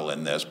role model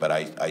in this. But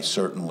I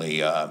certainly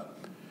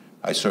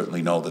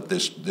know that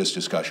this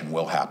discussion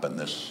will happen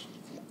this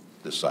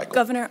cycle.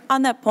 Governor,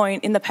 on that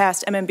point, in the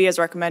past, MMB has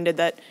recommended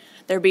that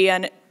there be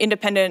an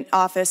independent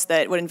office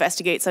that would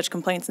investigate such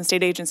complaints in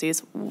state agencies.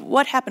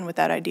 What happened with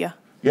that idea?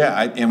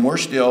 Yeah, and we're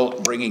still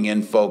bringing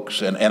in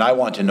folks, and I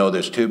want to know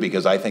this too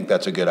because I think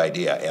that's a good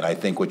idea. And I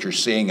think what you're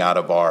seeing out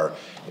of our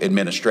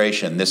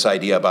administration, this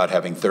idea about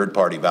having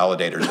third-party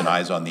validators and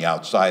eyes on the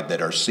outside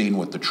that are seen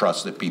with the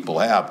trust that people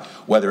have,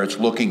 whether it's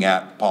looking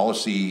at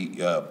policy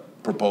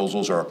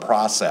proposals or a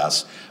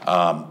process,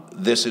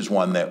 this is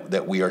one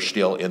that we are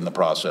still in the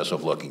process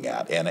of looking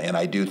at. And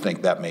I do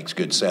think that makes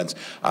good sense.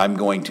 I'm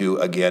going to,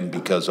 again,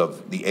 because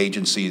of the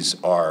agencies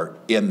are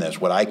in this,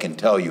 what I can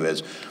tell you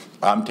is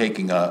I'm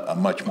taking a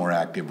much more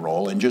active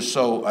role. And just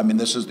so, I mean,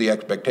 this is the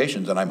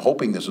expectations, and I'm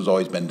hoping this has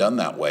always been done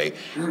that way.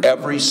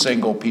 Every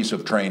single piece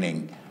of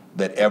training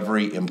that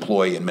every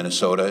employee in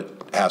Minnesota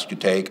has to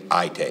take,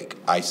 I take.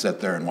 I sit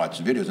there and watch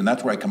the videos, and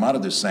that's where I come out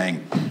of this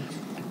saying,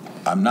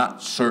 I'm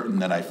not certain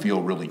that I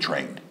feel really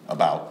trained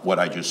about what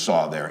I just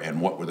saw there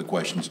and what were the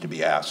questions to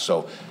be asked.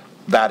 So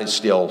that is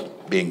still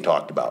being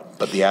talked about,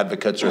 but the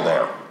advocates are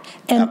there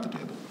at the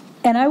table.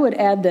 And I would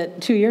add that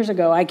 2 years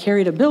ago, I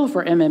carried a bill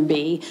for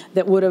MMB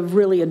that would have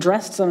really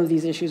addressed some of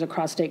these issues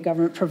across state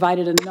government,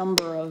 provided a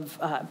number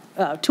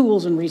of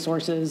tools and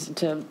resources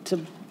to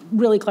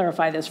really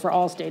clarify this for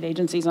all state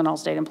agencies and all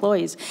state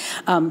employees.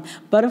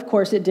 But of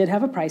course, it did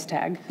have a price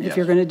tag. Yes. If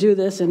you're going to do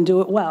this and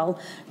do it well,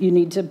 you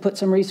need to put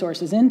some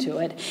resources into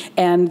it.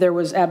 And there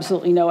was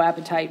absolutely no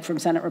appetite from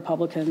Senate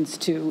Republicans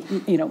to,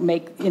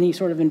 make any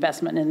sort of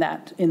investment in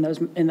that, in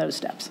those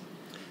steps.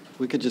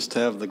 we could just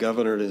have the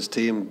governor and his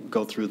team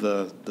go through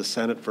the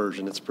Senate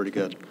version, it's pretty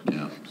good.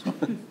 Yeah.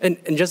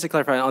 And just to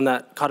clarify on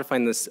that,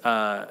 codifying this,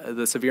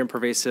 the severe and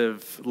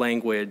pervasive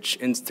language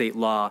in state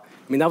law,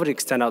 I mean, that would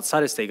extend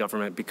outside of state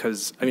government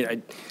because, I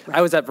mean,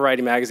 I was at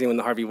Variety Magazine when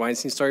the Harvey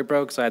Weinstein story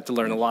broke, so I had to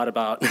learn a lot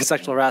about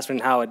sexual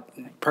harassment and how it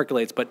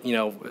percolates. But, you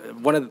know,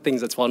 one of the things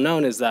that's well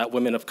known is that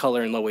women of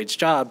color in low-wage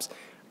jobs,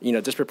 you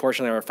know,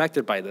 disproportionately are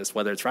affected by this,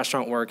 whether it's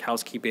restaurant work,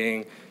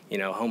 housekeeping, you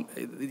know, home,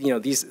 you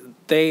know,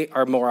 they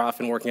are more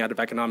often working out of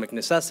economic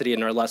necessity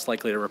and are less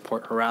likely to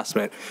report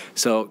harassment.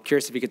 So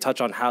curious if you could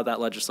touch on how that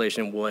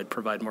legislation would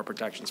provide more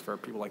protections for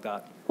people like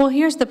that. Well,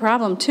 here's the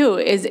problem too,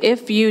 is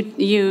if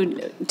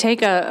you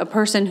take a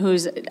person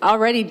who's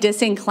already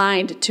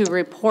disinclined to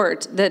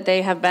report that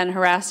they have been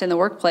harassed in the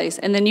workplace,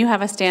 and then you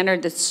have a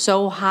standard that's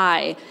so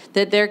high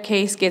that their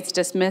case gets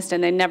dismissed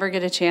and they never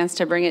get a chance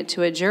to bring it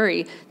to a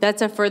jury,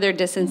 that's a further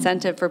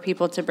disincentive for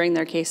people to bring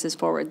their cases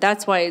forward.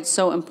 That's why it's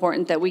so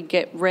important that we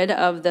get rid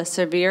of the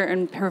severe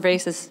and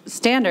pervasive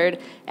standard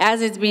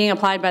as it's being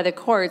applied by the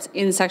courts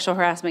in sexual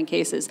harassment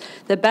cases.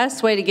 The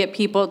best way to get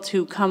people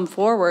to come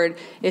forward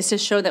is to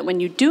show that when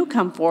you do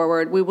come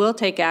forward, we will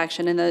take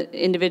action, and the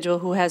individual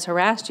who has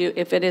harassed you,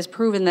 if it is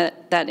proven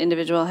that that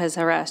individual has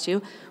harassed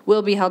you,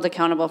 will be held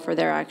accountable for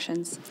their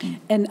actions.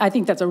 And I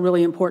think that's a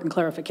really important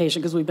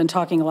clarification because we've been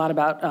talking a lot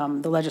about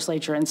the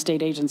legislature and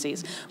state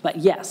agencies. But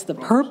yes, the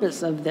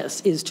purpose of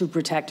this is to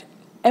protect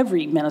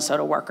every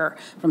Minnesota worker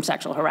from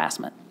sexual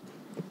harassment.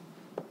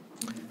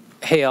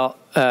 Hey, all.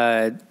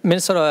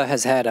 Minnesota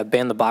has had a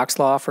ban the box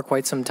law for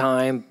quite some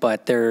time,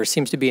 but there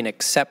seems to be an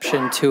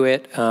exception to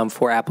it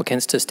for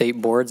applicants to state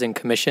boards and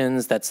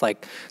commissions. That's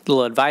like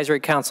little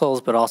advisory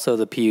councils, but also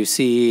the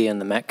PUC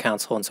and the Met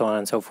Council and so on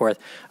and so forth.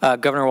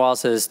 Governor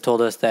Walz has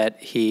told us that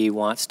he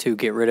wants to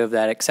get rid of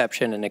that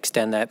exception and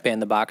extend that ban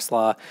the box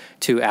law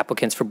to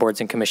applicants for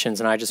boards and commissions.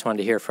 And I just wanted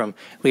to hear from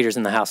leaders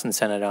in the House and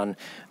Senate on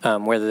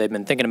whether they've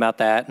been thinking about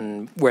that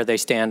and where they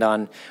stand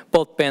on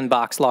both ban the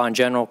box law in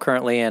general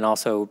currently and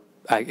also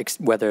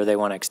whether they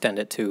want to extend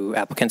it to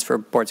applicants for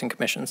boards and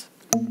commissions.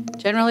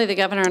 Generally, the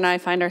governor and I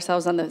find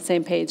ourselves on the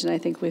same page, and I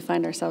think we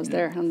find ourselves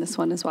there on this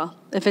one as well.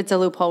 If it's a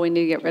loophole, we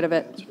need to get rid of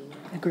it.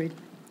 Agreed.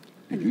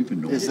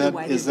 Is that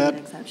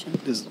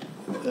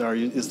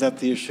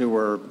the issue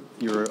where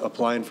you're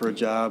applying for a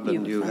job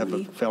and you have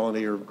a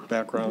felony or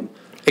background?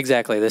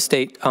 Exactly. The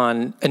state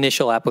on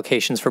initial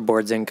applications for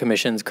boards and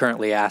commissions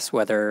currently asks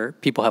whether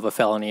people have a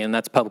felony, and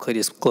that's publicly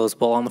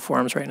disclosable on the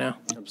forums right now.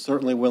 I'm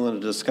certainly willing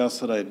to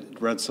discuss it. I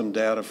read some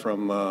data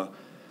from a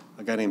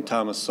guy named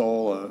Thomas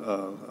Sowell,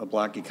 a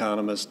black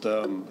economist.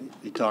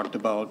 He talked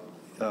about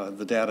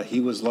the data he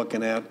was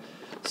looking at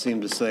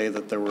seemed to say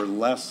that there were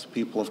less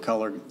people of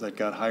color that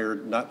got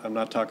hired, I'm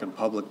not talking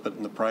public, but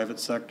in the private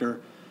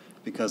sector,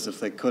 because if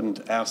they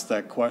couldn't ask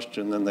that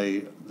question, then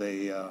they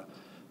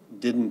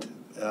didn't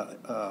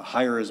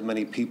hire as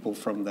many people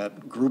from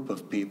that group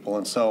of people.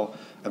 And so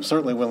I'm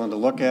certainly willing to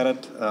look at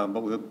it,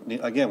 but we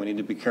need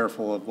to be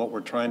careful of what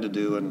we're trying to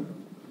do and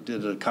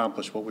did it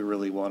accomplish what we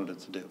really wanted it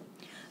to do.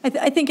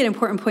 I think an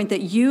important point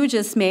that you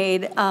just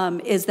made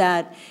is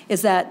that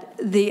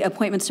the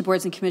appointments to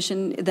boards and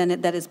commission,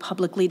 then that is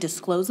publicly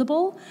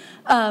disclosable,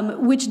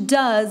 which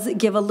does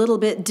give a little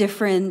bit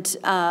different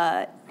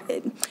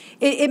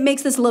it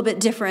makes this a little bit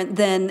different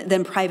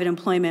than private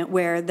employment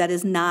where that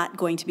is not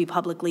going to be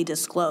publicly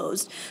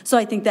disclosed. So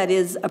I think that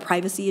is a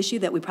privacy issue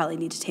that we probably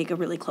need to take a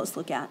really close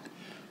look at.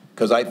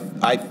 Because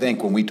I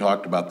think when we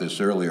talked about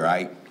this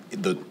earlier,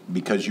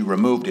 because you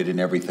removed it and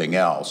everything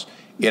else,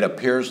 it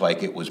appears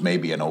like it was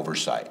maybe an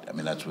oversight. I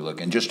mean, that's what we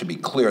look. And just to be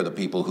clear, the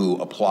people who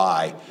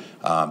apply,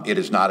 it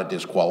is not a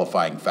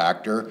disqualifying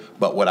factor.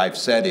 But what I've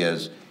said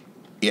is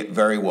it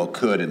very well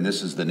could, and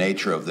this is the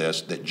nature of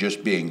this, that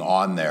just being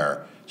on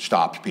there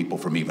stops people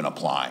from even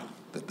applying,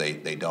 that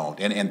they don't.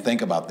 And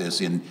think about this,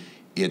 in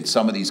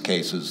some of these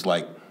cases,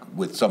 like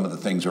with some of the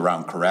things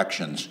around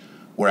corrections,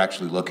 we're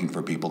actually looking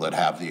for people that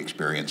have the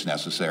experience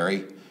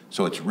necessary.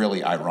 So it's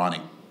really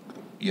ironic,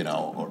 you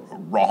know, a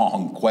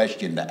wrong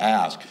question to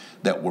ask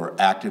that we're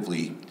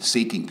actively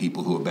seeking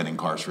people who have been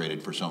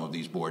incarcerated for some of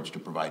these boards to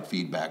provide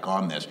feedback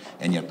on this,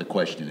 and yet the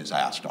question is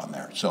asked on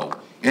there. So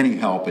any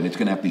help, and it's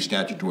going to have to be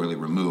statutorily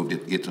removed.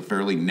 It's a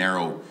fairly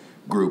narrow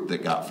group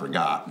that got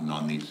forgotten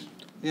on these.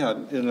 Yeah,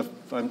 and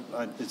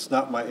it's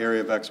not my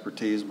area of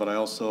expertise, but I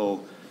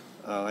also,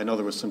 I know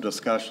there was some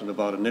discussion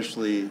about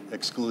initially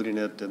excluding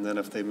it, and then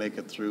if they make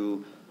it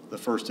through the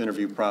first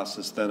interview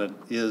process, then it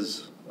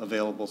is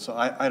available. So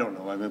I don't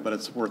know, I mean, but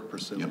it's worth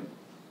pursuing.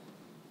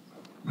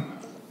 Yep.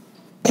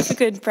 If we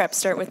could perhaps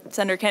start with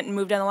Senator Kent and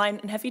move down the line,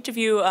 and have each of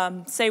you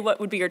say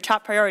what would be your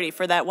top priority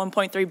for that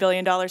 $1.3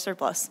 billion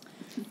surplus.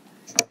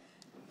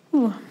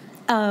 Ooh,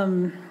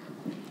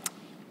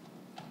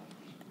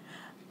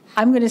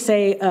 I'm going to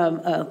say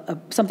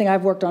something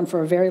I've worked on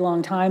for a very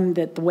long time,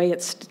 that the way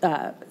it's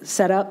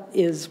set up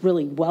is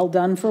really well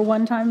done for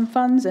one-time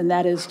funds, and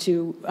that is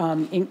to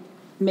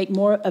make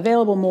more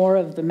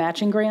of the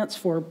matching grants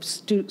for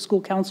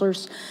school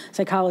counselors,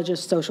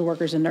 psychologists, social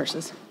workers, and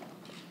nurses.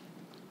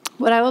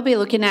 What I will be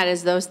looking at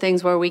is those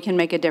things where we can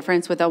make a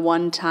difference with a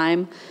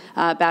one-time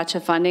batch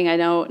of funding. I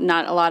know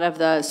not a lot of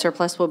the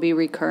surplus will be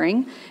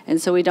recurring,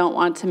 and so we don't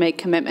want to make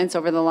commitments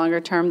over the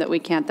longer term that we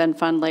can't then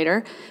fund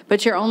later.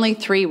 But you're only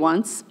 3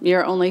 once,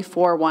 you're only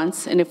 4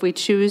 once, and if we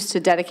choose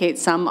to dedicate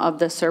some of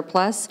the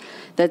surplus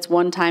that's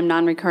one-time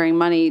non-recurring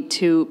money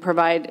to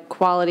provide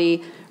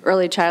quality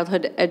early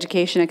childhood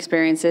education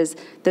experiences,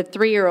 the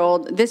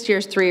 3-year-old, this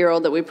year's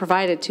 3-year-old that we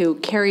provided to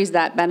carries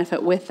that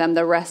benefit with them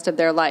the rest of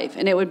their life.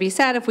 And it would be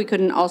sad if we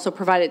couldn't also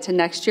provide it to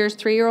next year's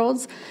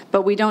 3-year-olds,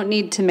 but we don't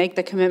need to make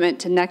the commitment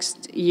to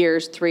next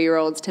year's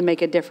 3-year-olds to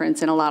make a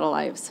difference in a lot of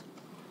lives.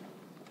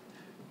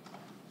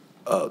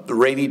 The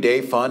rainy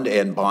day fund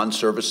and bond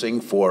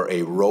servicing for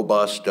a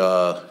robust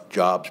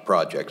jobs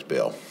projects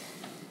bill.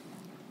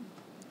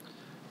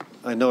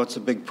 I know it's a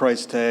big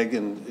price tag,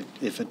 and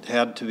if it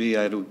had to be,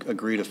 I'd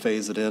agree to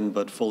phase it in,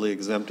 but fully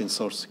exempting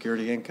Social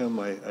Security income,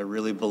 I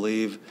really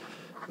believe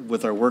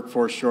with our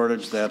workforce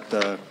shortage that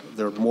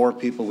there more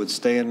people would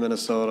stay in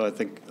Minnesota.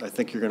 I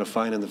think you're going to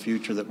find in the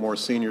future that more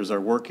seniors are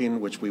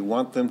working, which we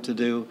want them to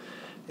do,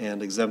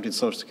 and exempting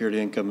Social Security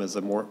income is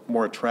a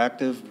more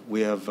attractive. We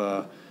have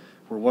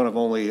we're one of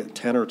only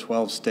 10 or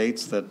 12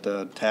 states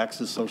that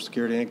taxes Social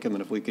Security income,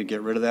 and if we could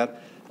get rid of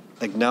that,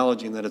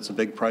 acknowledging that it's a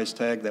big price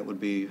tag, that would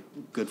be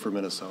good for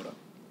Minnesota.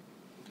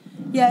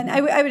 Yeah, and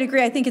I would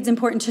agree. I think it's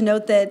important to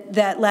note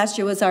that last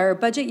year was our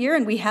budget year,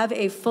 and we have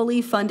a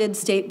fully funded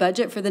state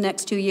budget for the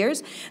next 2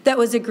 years that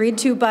was agreed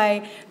to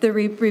by the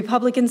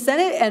Republican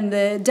Senate and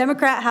the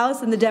Democrat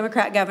House and the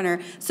Democrat governor.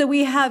 So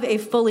we have a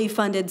fully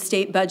funded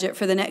state budget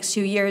for the next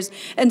 2 years.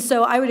 And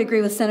so I would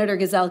agree with Senator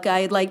Gazelka.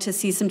 I'd like to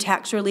see some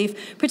tax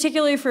relief,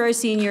 particularly for our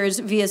seniors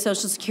via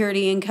Social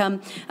Security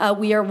income.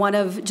 We are one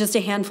of just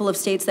a handful of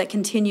states that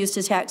continues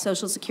to tax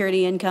Social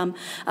Security income,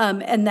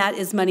 and that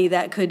is money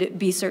that could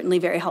be certainly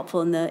very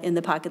helpful in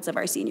the pockets of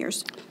our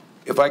seniors.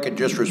 If I could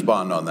just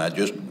respond on that,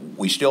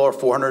 we still are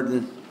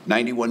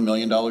 $491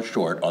 million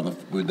short on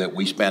that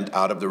we spent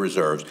out of the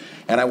reserves,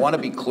 and I want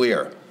to be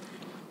clear.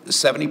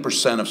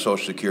 70% of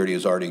Social Security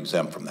is already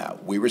exempt from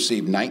that. We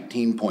received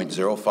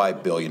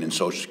 $19.05 billion in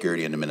Social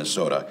Security into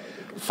Minnesota.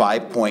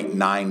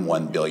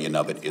 $5.91 billion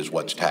of it is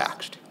what's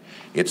taxed.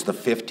 It's the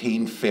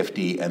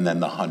 1550 and then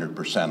the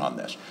 100% on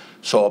this.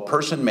 So a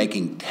person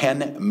making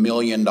 $10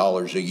 million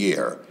a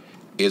year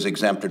is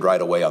exempted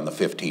right away on the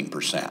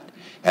 15%.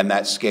 And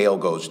that scale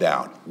goes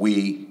down.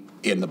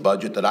 In the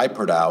budget that I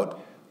put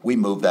out, we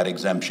moved that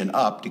exemption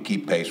up to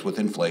keep pace with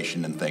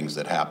inflation and things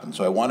that happen.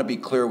 So I want to be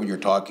clear when you're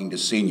talking to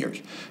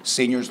seniors.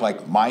 Seniors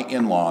like my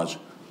in-laws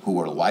who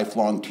are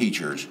lifelong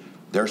teachers,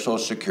 their Social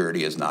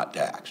Security is not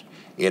taxed.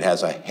 It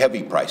has a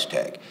heavy price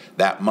tag.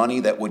 That money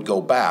that would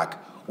go back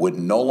would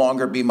no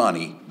longer be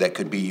money that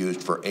could be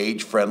used for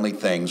age-friendly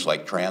things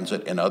like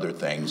transit and other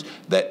things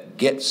that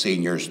get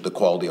seniors the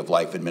quality of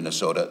life in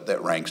Minnesota that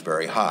ranks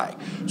very high.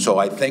 So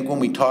I think when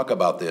we talk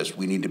about this,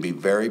 we need to be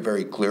very,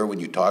 very clear when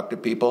you talk to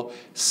people.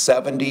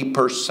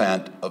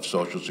 70% of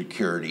Social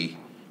Security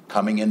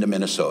coming into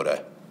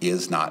Minnesota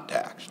is not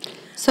taxed.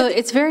 So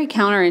it's very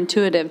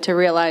counterintuitive to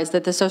realize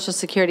that the Social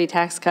Security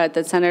tax cut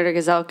that Senator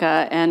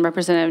Gazelka and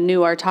Representative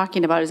New are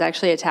talking about is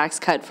actually a tax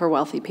cut for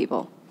wealthy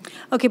people.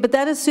 Okay, but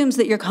that assumes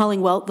that you're calling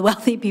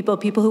wealthy people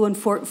who earn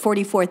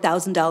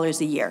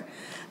 $44,000 a year.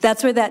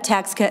 That's where that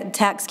tax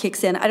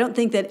kicks in. I don't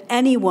think that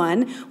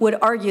anyone would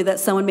argue that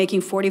someone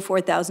making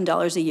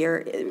 $44,000 a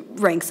year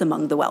ranks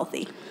among the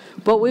wealthy.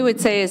 What we would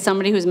say is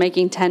somebody who's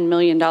making $10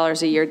 million a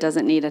year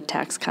doesn't need a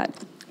tax cut.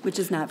 Which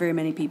is not very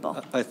many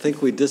people. I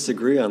think we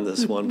disagree on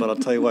this one, but I'll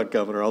tell you what,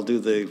 Governor, I'll do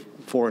the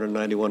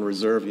 491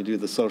 reserve. You do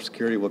the Social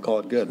Security, we'll call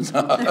it good. Just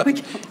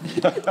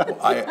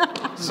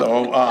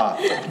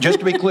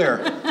to be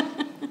clear,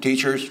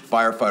 teachers,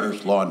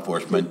 firefighters, law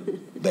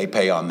enforcement, they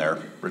pay on their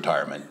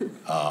retirement.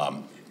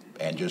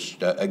 And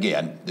just,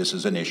 again, this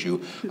is an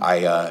issue.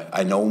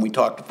 I know when we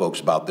talk to folks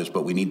about this,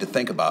 but we need to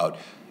think about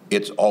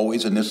it's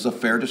always, and this is a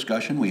fair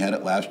discussion. We had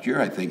it last year.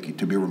 I think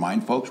to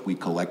remind folks, we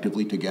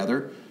collectively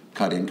together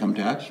cut income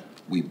tax.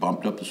 We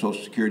bumped up the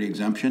Social Security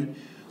exemption.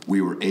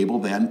 We were able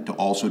then to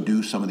also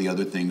do some of the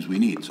other things we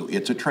need. So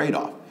it's a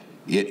trade-off.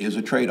 It is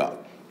a trade-off.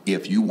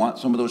 If you want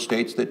some of those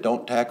states that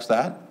don't tax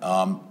that,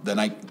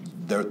 then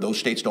those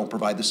states don't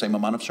provide the same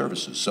amount of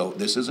services. So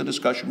this is a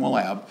discussion we'll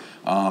have.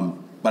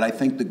 But I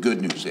think the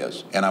good news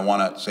is, and I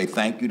want to say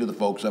thank you to the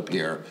folks up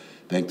here,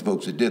 thank the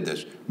folks that did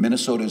this.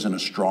 Minnesota is in a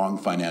strong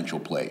financial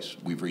place.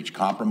 We've reached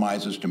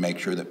compromises to make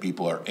sure that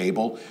people are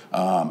able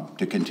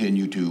to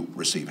continue to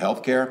receive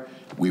health care.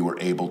 We were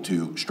able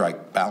to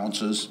strike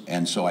balances.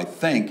 And so I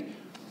think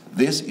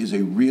this is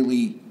a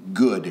really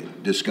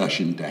good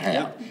discussion to have.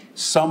 Yep.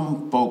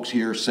 Some folks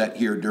here sat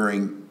here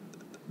during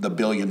the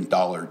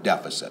billion-dollar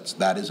deficits.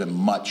 That is a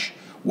much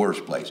worse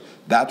place.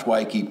 That's why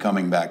I keep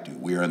coming back to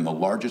we are in the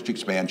largest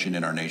expansion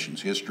in our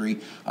nation's history.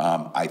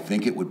 I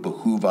think it would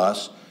behoove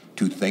us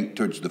to think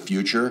towards the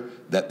future,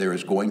 that there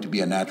is going to be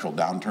a natural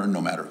downturn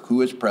no matter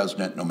who is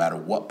president, no matter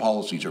what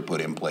policies are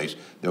put in place,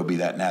 there will be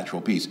that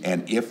natural piece.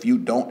 And if you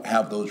don't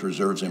have those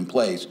reserves in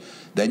place,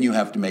 then you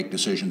have to make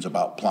decisions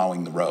about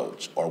plowing the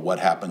roads or what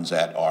happens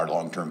at our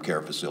long-term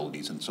care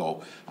facilities. And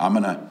so I'm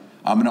gonna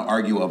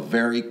argue a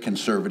very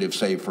conservative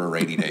save for a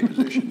rainy day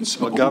position.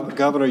 So. Well,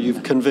 Governor,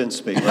 you've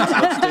convinced me.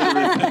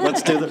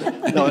 Let's do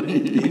the. No,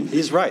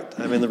 he's right.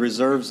 I mean, the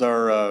reserves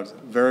are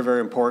very, very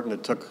important.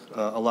 It took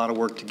a lot of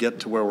work to get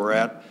to where we're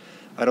at.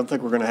 I don't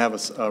think we're going to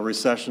have a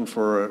recession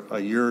for a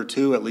year or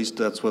two. At least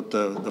that's what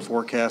the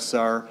forecasts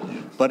are.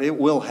 But it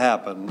will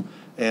happen.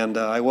 And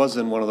I was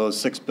in one of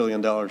those $6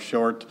 billion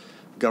short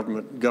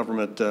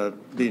government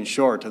being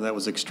short, and that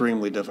was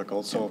extremely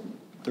difficult. So.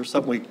 There's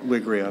something we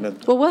agree on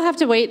it. Well, we'll have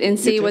to wait and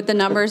see what the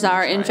numbers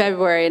are in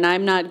February, and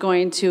I'm not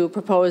going to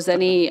propose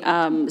any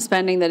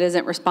spending that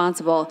isn't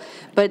responsible.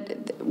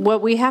 But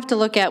what we have to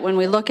look at when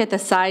we look at the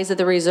size of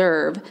the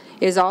reserve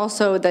is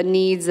also the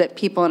needs that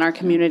people in our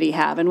community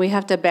have, and we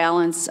have to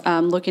balance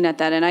looking at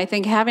that. And I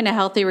think having a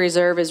healthy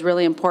reserve is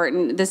really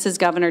important. This is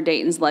Governor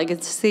Dayton's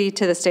legacy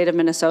to the state of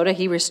Minnesota.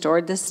 He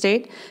restored this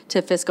state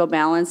to fiscal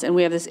balance, and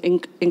we have this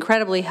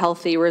incredibly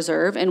healthy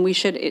reserve, and we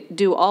should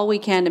do all we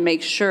can to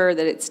make sure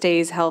that it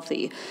stays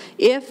healthy.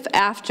 If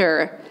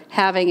after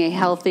having a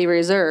healthy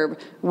reserve,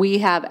 we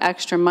have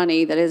extra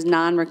money that is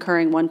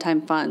non-recurring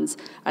one-time funds,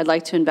 I'd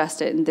like to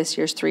invest it in this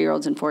year's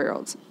 3-year-olds and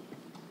 4-year-olds.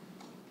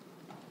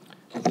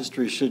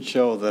 History should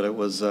show that it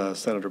was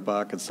Senator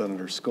Bach and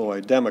Senator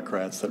Skoye,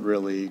 Democrats, that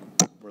really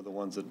were the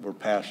ones that were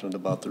passionate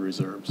about the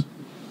reserves.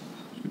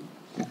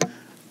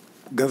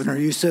 Governor,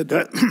 you said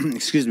that,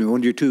 excuse me,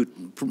 one of your two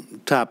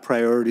top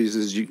priorities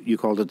is you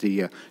called it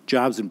the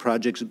Jobs and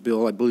Projects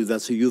Bill. I believe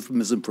that's a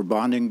euphemism for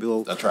bonding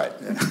bill. That's right.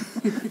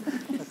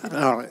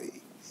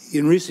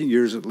 In recent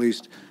years, at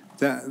least,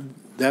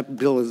 that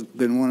bill has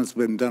been one that's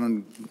been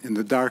done in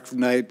the dark of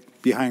night,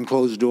 behind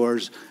closed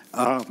doors.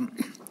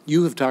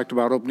 You have talked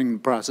about opening the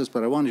process,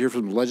 but I want to hear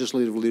from the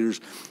legislative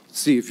leaders,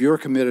 see if you're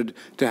committed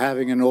to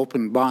having an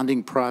open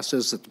bonding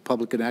process that the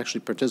public can actually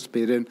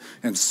participate in,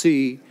 and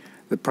see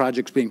the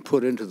projects being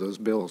put into those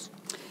bills.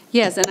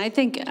 Yes, and I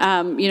think,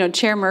 you know,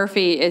 Chair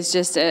Murphy is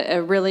just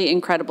a really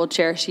incredible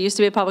chair. She used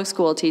to be a public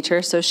school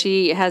teacher, so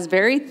she has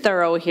very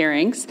thorough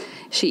hearings.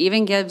 She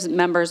even gives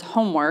members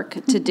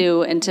homework to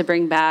do and to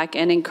bring back,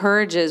 and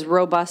encourages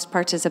robust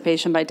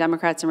participation by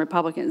Democrats and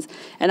Republicans.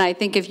 And I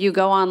think if you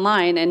go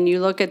online and you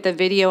look at the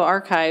video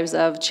archives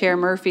of Chair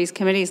Murphy's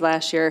committees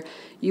last year,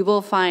 you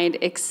will find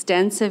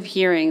extensive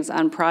hearings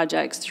on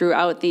projects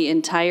throughout the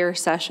entire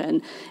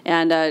session,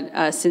 and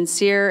a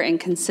sincere and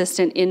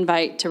consistent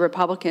invite to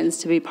Republicans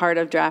to be part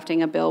of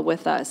drafting a bill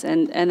with us.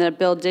 And the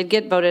bill did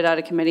get voted out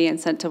of committee and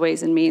sent to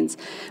Ways and Means,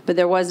 but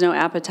there was no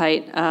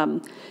appetite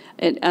on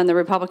the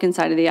Republican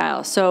side of the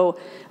aisle. So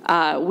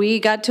we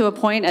got to a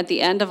point at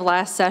the end of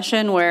last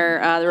session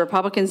where the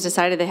Republicans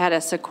decided they had to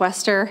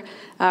sequester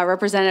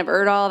Representative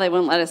Erdahl. They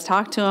wouldn't let us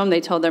talk to him.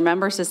 They told their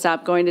members to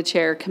stop going to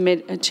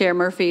Chair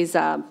Murphy's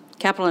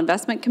Capital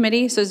Investment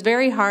Committee. So it's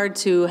very hard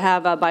to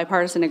have a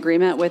bipartisan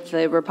agreement with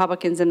the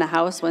Republicans in the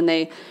House when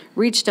they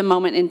reached a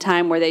moment in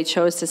time where they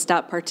chose to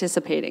stop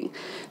participating.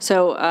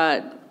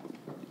 So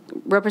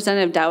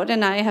Representative Dowd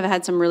and I have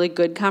had some really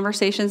good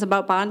conversations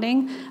about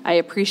bonding. I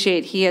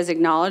appreciate he has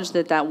acknowledged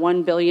that that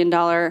 $1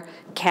 billion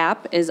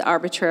cap is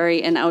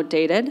arbitrary and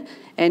outdated,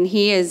 and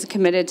he is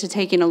committed to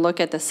taking a look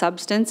at the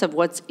substance of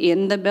what's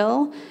in the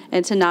bill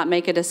and to not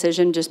make a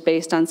decision just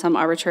based on some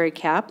arbitrary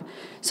cap.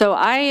 So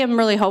I am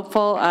really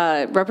hopeful.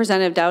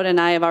 Representative Dowd and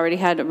I have already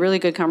had a really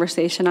good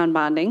conversation on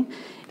bonding,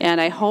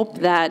 and I hope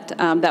that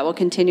that will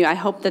continue. I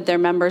hope that their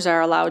members are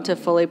allowed to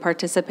fully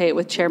participate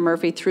with Chair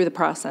Murphy through the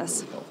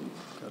process.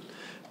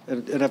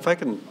 And if I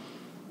can,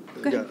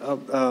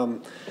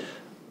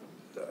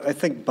 I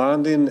think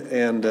bonding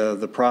and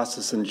the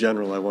process in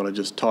general I want to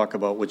just talk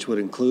about, which would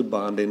include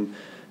bonding.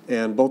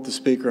 And both the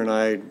Speaker and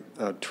I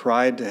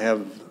tried to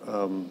have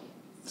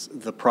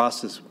the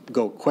process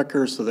go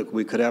quicker so that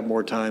we could have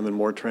more time and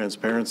more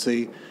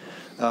transparency.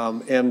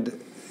 And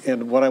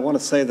what I want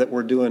to say that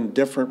we're doing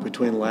different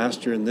between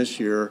last year and this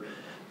year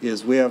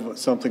is we have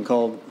something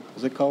called,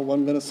 is it called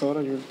One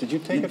Minnesota? Did you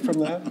take it from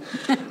that?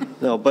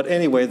 No, but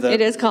anyway. It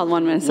is called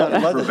One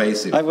Minnesota.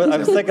 Pervasive. I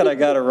was thinking I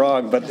got it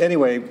wrong, but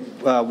anyway,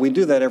 we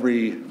do that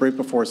right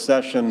before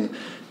session,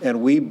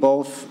 and we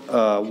both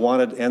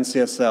wanted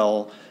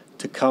NCSL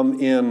to come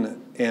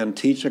in and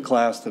teach a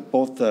class that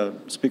both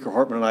Speaker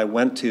Hortman and I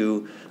went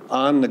to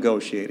on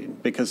negotiating,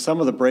 because some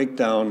of the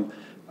breakdown,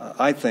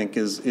 I think,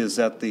 is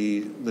at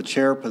the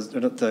chair,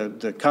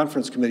 the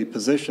conference committee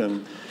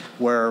position,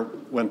 where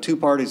when two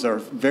parties are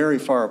very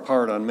far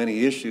apart on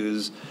many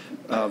issues,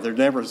 there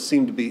never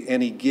seemed to be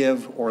any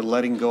give or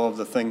letting go of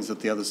the things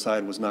that the other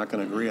side was not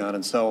going to agree on.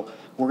 And so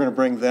we're going to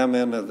bring them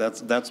in.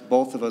 That's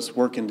both of us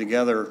working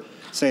together,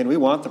 saying we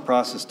want the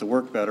process to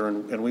work better,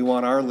 and we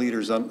want our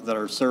leaders that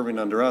are serving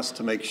under us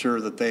to make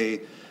sure that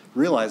they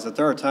realize that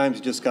there are times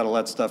you just got to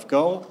let stuff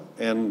go,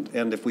 and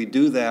if we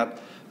do that,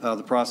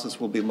 the process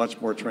will be much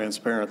more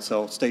transparent.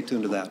 So stay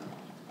tuned to that.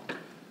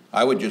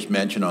 I would just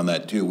mention on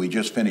that too, we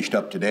just finished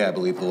up today, I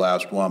believe the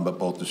last one, but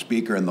both the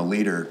speaker and the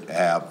leader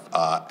have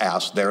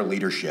asked their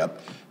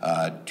leadership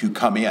to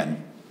come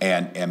in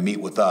and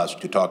meet with us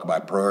to talk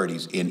about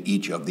priorities in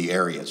each of the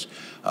areas.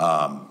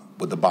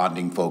 With the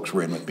bonding folks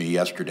were in with me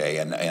yesterday,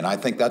 and I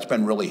think that's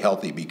been really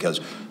healthy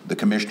because the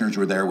commissioners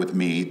were there with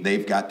me.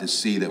 They've got to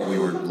see that we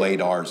were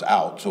laid ours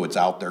out, so it's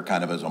out there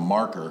kind of as a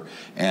marker,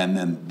 and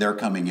then they're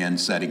coming in,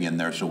 setting in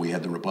there, so we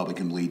had the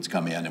Republican leads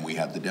come in and we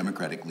had the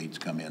Democratic leads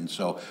come in.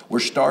 So we're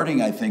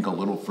starting, I think, a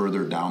little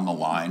further down the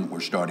line. We're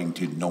starting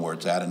to know where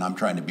it's at, and I'm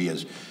trying to be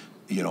as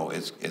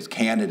as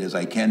candid as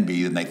I can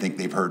be, and I think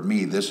they've heard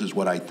me. This is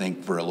what I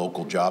think for a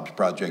local jobs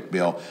project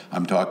bill.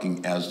 I'm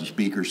talking, as the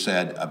speaker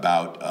said,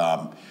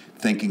 about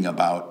thinking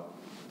about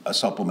a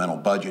supplemental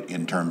budget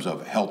in terms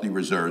of healthy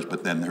reserves,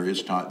 but then there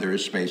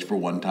is space for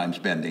one-time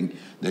spending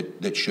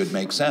that should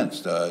make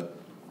sense.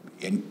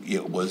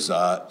 It was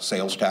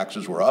sales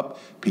taxes were up,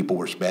 people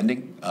were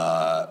spending,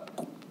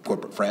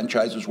 corporate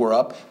franchises were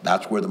up.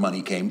 That's where the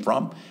money came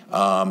from,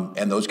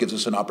 and those gives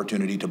us an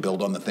opportunity to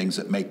build on the things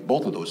that make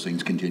both of those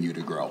things continue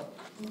to grow.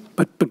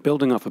 But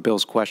building off of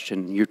Bill's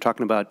question, you're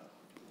talking about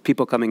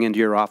people coming into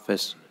your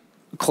office,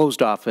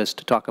 closed office,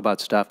 to talk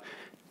about stuff.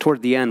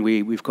 Toward the end,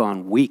 we've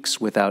gone weeks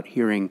without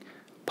hearing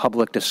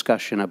public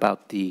discussion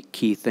about the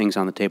key things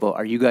on the table.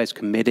 Are you guys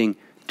committing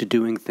to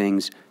doing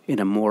things in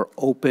a more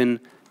open,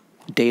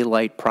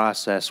 daylight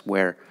process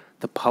where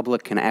the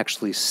public can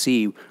actually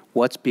see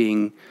what's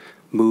being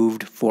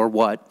moved for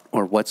what,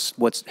 or what's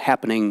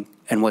happening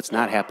and what's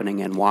not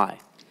happening and why?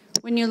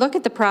 When you look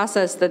at the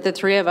process that the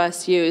three of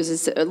us use,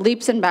 it's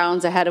leaps and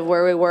bounds ahead of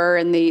where we were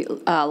in the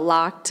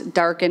locked,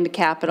 darkened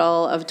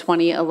Capitol of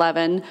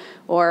 2011,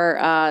 or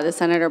the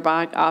Senator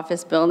Bach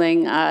office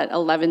building at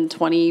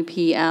 11:20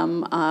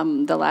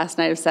 p.m. The last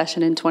night of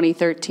session in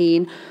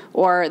 2013,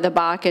 or the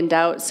Bach and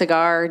Doubt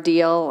cigar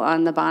deal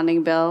on the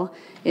bonding bill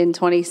in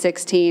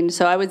 2016.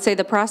 So I would say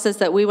the process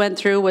that we went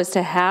through was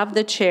to have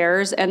the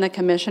chairs and the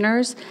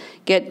commissioners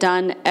get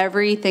done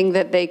everything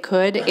that they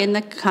could in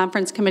the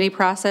conference committee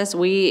process.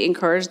 We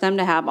encouraged them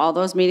to have all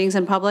those meetings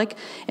in public,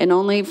 and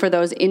only for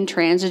those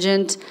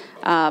intransigent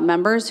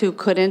members who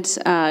couldn't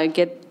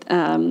get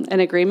an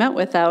agreement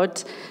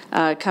without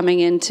coming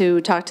in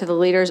to talk to the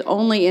leaders,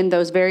 only in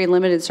those very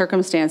limited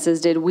circumstances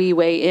did we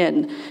weigh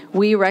in.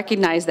 We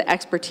recognize the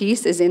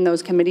expertise is in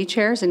those committee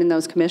chairs and in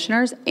those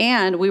commissioners,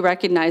 and we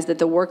recognize that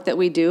the work that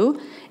we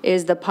do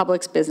is the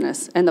public's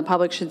business, and the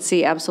public should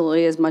see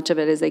absolutely as much of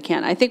it as they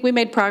can. I think we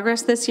made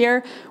progress this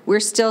year. We're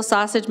still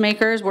sausage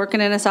makers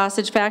working in a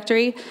sausage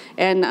factory,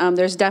 and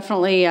there's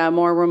definitely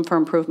more room for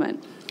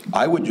improvement.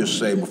 I would just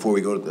say before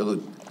we go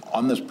to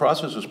on this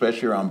process,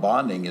 especially around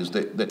bonding, is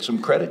that some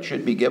credit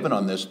should be given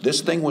on this. This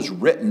thing was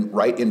written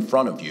right in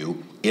front of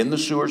you in the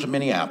sewers of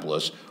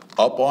Minneapolis,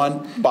 up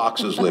on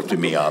boxes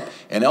lifting me up,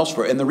 and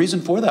elsewhere. And the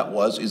reason for that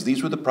is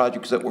these were the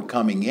projects that were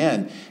coming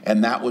in,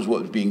 and that was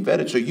what was being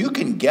vetted. So you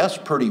can guess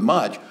pretty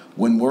much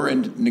when we're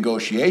in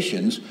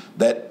negotiations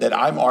that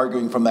I'm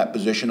arguing from that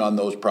position on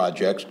those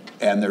projects,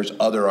 and there's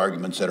other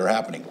arguments that are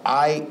happening.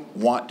 I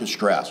want to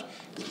stress,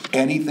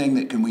 anything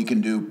that we can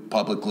do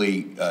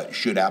publicly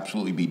should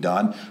absolutely be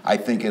done. I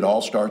think it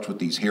all starts with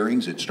these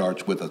hearings. It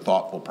starts with a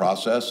thoughtful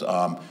process.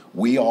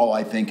 We all,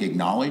 I think,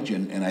 acknowledge,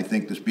 and I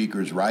think the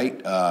speaker is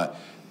right,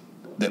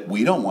 that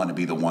we don't want to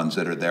be the ones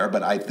that are there,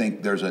 but I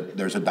think there's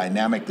a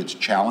dynamic that's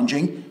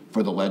challenging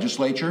for the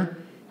legislature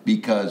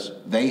because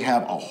they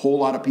have a whole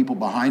lot of people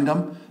behind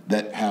them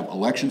that have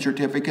election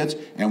certificates,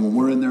 and when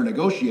we're in there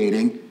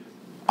negotiating,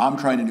 I'm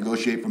trying to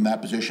negotiate from that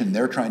position.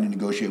 They're trying to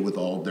negotiate with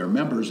all of their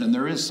members, and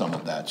there is some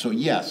of that. So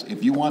yes,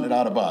 if you want it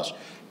out of us,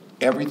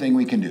 everything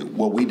we can do.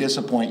 Will we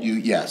disappoint you?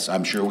 Yes,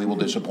 I'm sure we will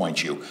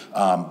disappoint you.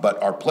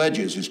 But our pledge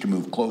is to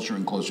move closer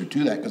and closer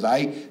to that, because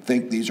I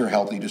think these are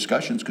healthy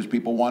discussions because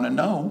people want to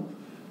know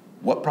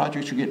what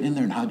projects you're getting in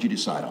there and how'd you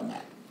decide on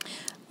that.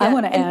 I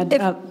want to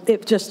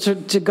add, just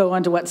to go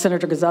on to what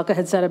Senator Gazelka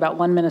had said about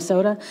One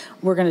Minnesota,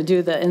 we're going to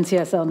do the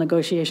NCSL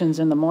negotiations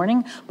in the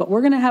morning, but we're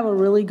going to have a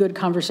really good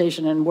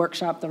conversation and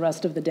workshop the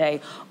rest of the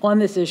day on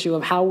this issue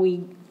of how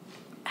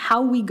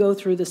we go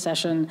through the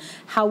session,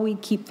 how we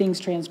keep things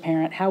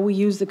transparent, how we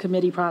use the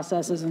committee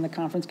processes and the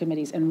conference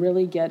committees, and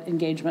really get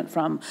engagement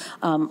from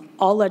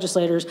all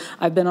legislators.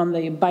 I've been on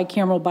the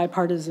bicameral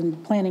bipartisan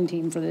planning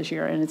team for this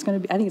year, and it's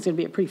going to be, I think it's going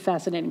to be a pretty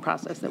fascinating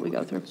process that we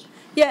go through.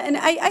 Yeah, and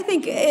I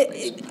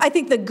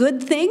think the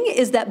good thing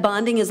is that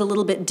bonding is a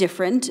little bit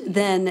different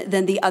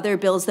than the other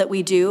bills that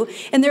we do,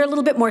 and they're a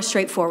little bit more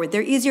straightforward.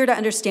 They're easier to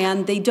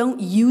understand.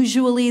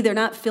 They're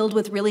not filled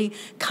with really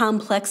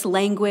complex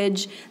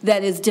language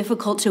that is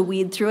difficult to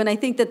weed through, and I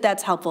think that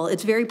that's helpful.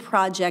 It's very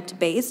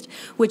project-based,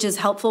 which is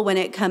helpful when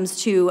it comes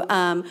to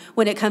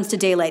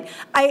daylight.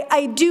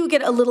 I do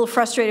get a little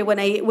frustrated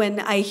when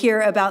I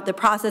hear about the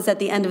process at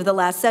the end of the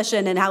last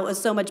session and how it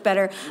was so much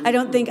better.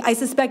 I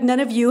suspect none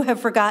of you have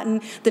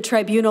forgotten the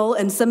tribunal,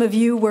 and some of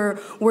you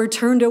were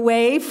turned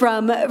away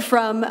from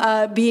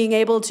being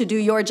able to do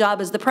your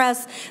job as the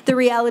press. The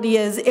reality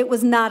is, it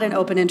was not an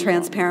open and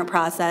transparent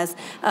process.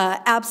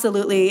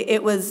 Absolutely,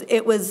 it was.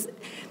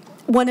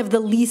 one of the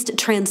least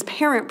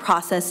transparent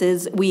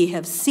processes we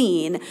have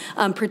seen,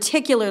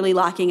 particularly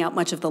locking out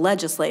much of the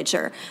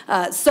legislature.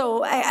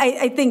 So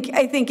I think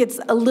it's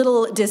a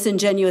little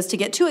disingenuous to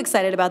get too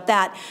excited about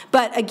that.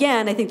 But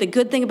again, I think the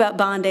good thing about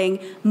bonding,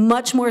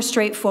 much more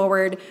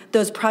straightforward.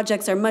 Those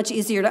projects are much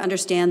easier to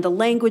understand. The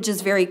language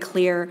is very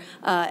clear,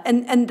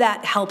 and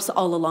that helps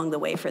all along the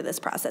way for this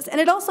process. And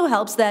it also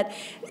helps that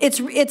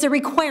it's a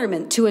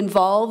requirement to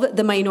involve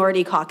the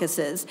minority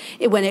caucuses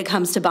when it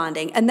comes to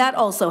bonding, and that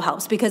also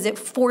helps because it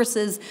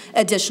forces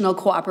additional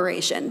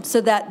cooperation.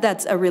 So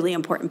that's a really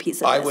important piece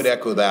of this. I would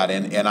echo that,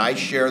 and I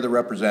share the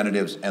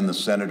representatives and the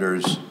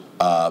senators'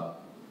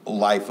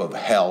 life of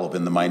hell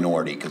in the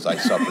minority because I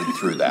suffered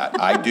through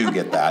that. I do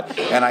get that.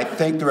 And I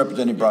think the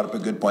representative brought up a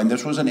good point.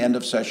 This was an end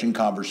of session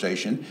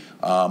conversation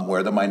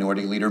where the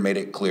minority leader made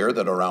it clear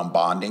that around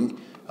bonding,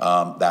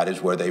 that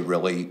is where they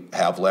really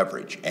have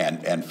leverage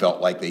and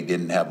felt like they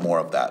didn't have more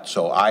of that.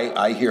 So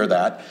I hear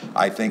that.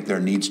 I think there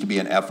needs to be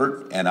an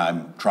effort, and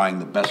I'm trying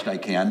the best I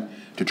can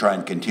to try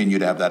and continue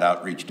to have that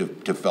outreach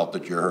to felt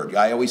that you're heard.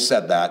 I always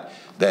said that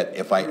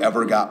if I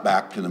ever got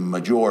back to the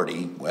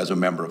majority as a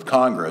member of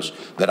Congress,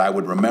 that I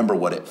would remember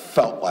what it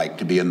felt like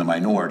to be in the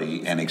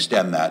minority and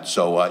extend that.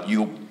 So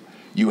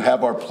you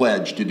have our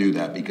pledge to do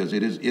that because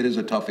it is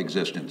a tough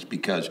existence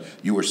because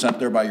you were sent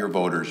there by your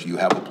voters, you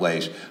have a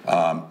place,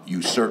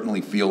 you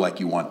certainly feel like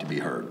you want to be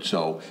heard.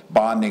 So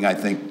bonding, I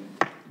think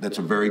that's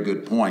a very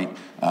good point.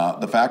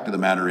 The fact of the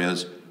matter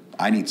is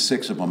I need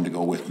 6 of them to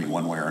go with me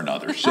one way or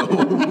another. So,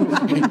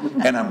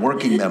 and I'm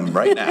working them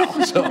right now.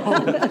 So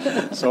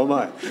am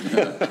I.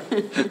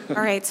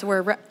 All right, so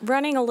we're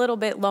running a little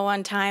bit low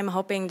on time,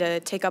 hoping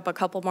to take up a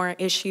couple more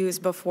issues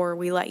before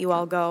we let you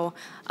all go.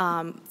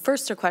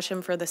 First, a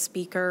question for the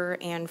Speaker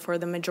and for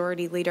the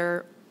Majority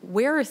Leader.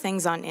 Where are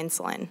things on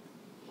insulin?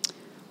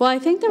 Well, I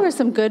think there was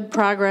some good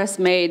progress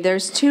made.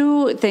 There's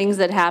 2 things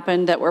that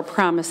happened that were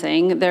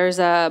promising. There's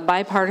a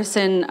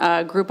bipartisan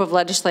group of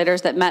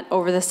legislators that met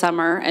over the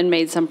summer and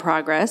made some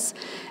progress.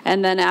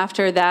 And then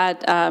after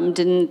that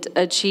didn't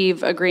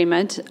achieve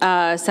agreement,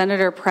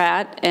 Senator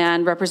Pratt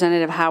and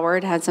Representative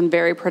Howard had some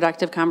very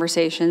productive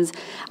conversations.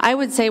 I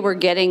would say we're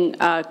getting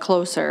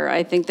closer.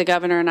 I think the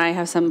governor and I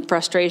have some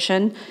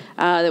frustration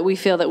that we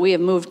feel that we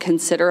have moved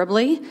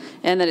considerably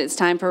and that it's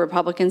time for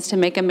Republicans to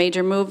make a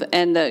major move.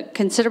 And the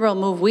considerable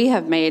move we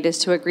have made is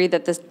to agree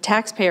that the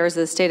taxpayers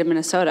of the state of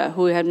Minnesota,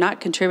 who have not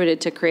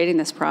contributed to creating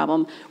this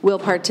problem, will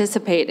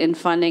participate in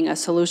funding a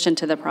solution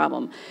to the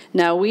problem.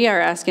 Now, we are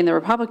asking the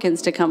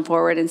Republicans to come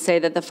forward and say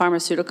that the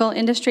pharmaceutical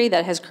industry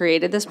that has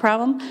created this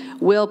problem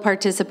will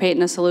participate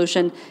in a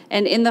solution,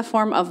 and in the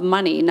form of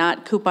money,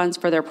 not coupons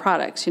for their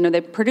products. You know, they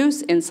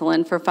produce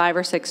insulin for $5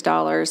 or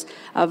 $6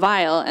 a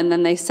vial, and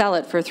then they sell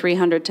it for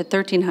 $300 to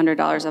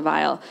 $1,300 a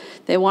vial.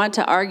 They want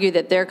to argue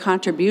that their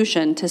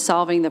contribution to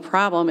solving the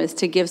problem is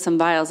to give some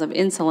vials of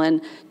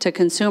insulin to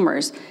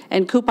consumers.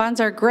 And coupons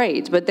are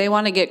great, but they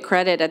want to get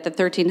credit at the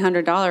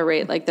 $1,300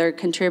 rate, like they're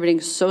contributing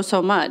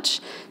so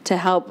much to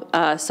help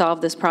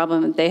solve this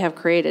problem that they have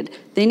created.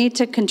 They need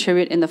to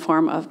contribute in the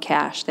form of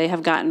cash. They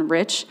have gotten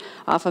rich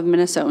off of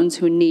Minnesotans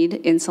who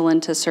need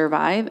insulin to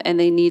survive, and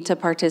they need to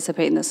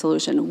participate in the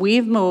solution.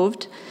 We've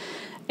moved,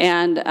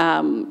 and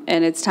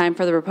it's time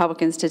for the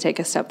Republicans to take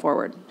a step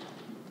forward.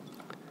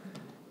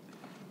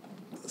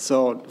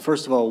 So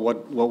first of all,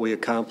 what we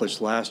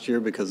accomplished last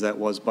year, because that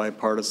was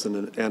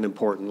bipartisan and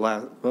important,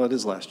 well, it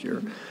is last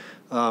year,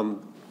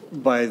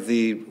 by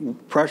the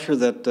pressure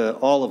that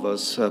all of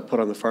us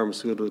put on the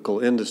pharmaceutical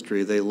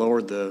industry, they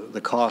lowered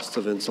the cost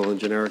of insulin,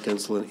 generic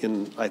insulin,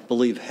 in, I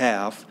believe,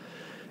 half.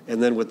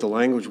 And then with the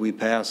language we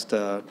passed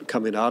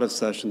coming out of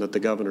session that the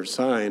governor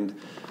signed,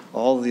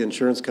 all of the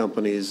insurance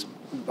companies,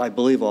 I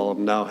believe all of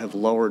them now, have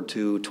lowered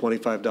to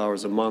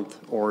 $25 a month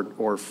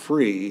or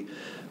free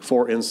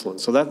for insulin.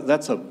 So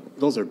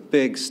those are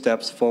big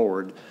steps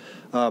forward.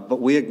 But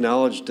we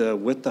acknowledged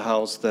with the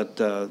House that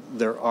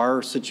there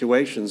are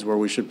situations where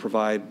we should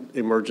provide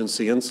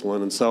emergency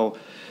insulin. And so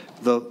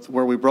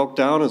where we broke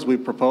down is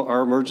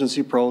our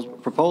emergency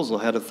proposal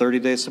had a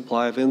 30-day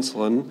supply of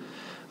insulin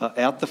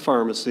at the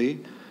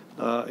pharmacy.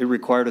 It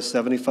required a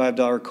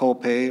 $75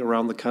 copay.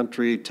 Around the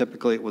country,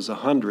 typically it was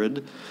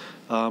 $100.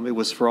 It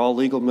was for all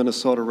legal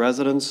Minnesota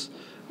residents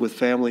with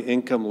family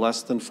income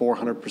less than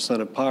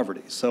 400% of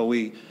poverty. So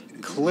we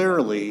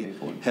clearly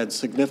had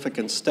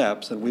significant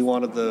steps, and we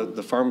wanted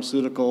the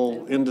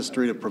pharmaceutical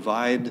industry to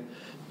provide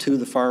to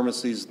the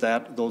pharmacies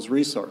those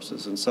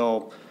resources. And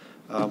so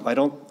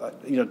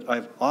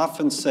I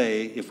often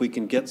say if we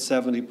can get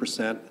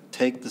 70%,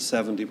 take the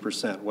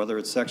 70%, whether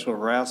it's sexual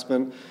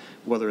harassment,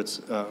 whether it's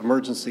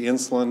emergency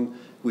insulin.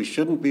 We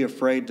shouldn't be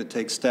afraid to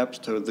take steps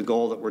to the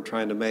goal that we're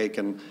trying to make.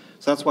 And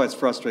so that's why it's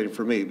frustrating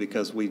for me,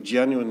 because we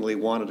genuinely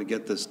wanted to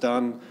get this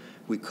done.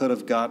 We could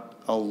have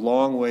got a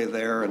long way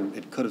there, and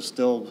it could have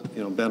still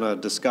been a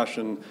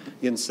discussion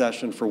in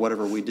session for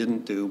whatever we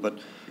didn't do. But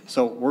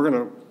so we're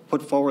going to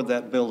put forward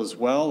that bill as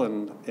well,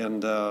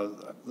 and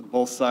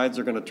both sides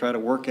are going to try to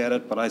work at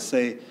it. But I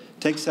say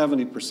take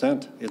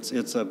 70%.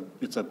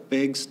 It's a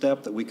big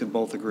step that we can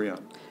both agree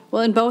on.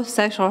 Well, in both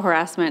sexual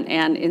harassment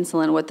and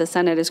insulin, what the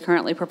Senate is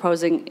currently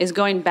proposing is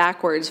going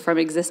backwards from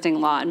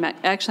existing law and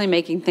actually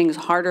making things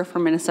harder for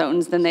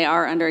Minnesotans than they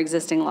are under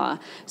existing law.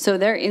 So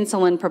their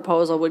insulin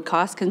proposal would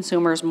cost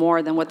consumers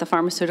more than what the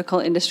pharmaceutical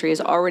industry is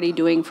already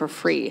doing for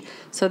free.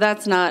 So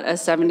that's not a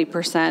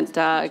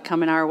 70%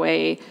 coming our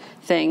way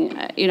thing.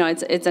 You know,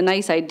 it's a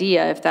nice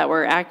idea if that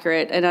were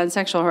accurate. And on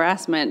sexual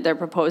harassment, they're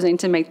proposing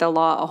to make the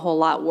law a whole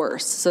lot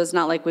worse. So it's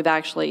not like we've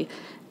actually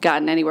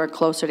gotten anywhere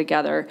closer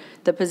together.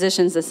 The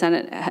positions the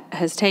Senate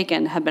has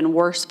taken have been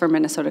worse for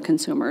Minnesota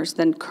consumers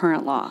than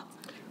current law.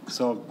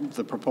 So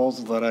the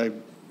proposal that I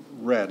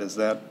read, is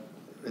that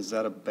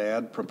a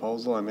bad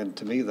proposal? I mean,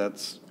 to me,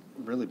 that's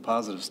really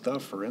positive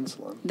stuff for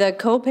insulin. The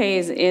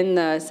co-pays in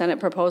the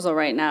Senate proposal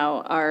right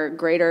now are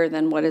greater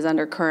than what is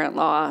under current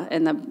law,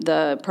 and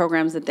the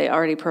programs that they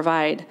already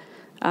provide.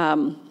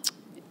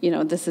 You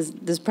know, this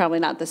is probably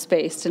not the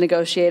space to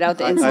negotiate out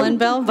the insulin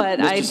bill, but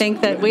I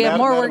think that we have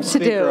more work to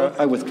do.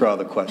 I withdraw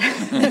the question.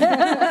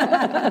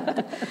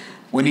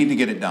 We need to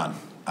get it done.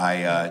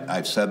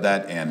 I've said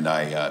that, and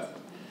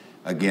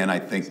again, I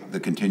think the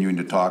continuing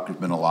to talk, there's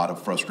been a lot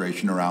of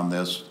frustration around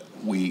this.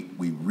 We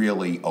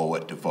really owe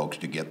it to folks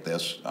to get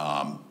this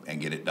and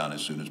get it done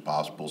as soon as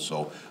possible.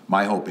 So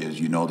my hope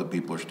is, you know, that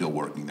people are still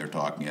working, they're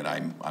talking it.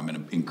 I'm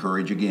going to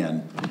encourage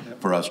again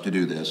for us to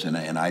do this, and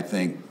I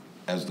think,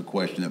 as the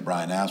question that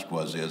Brian asked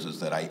is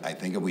that I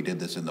think if we did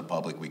this in the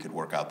public, we could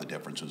work out the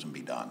differences and be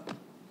done.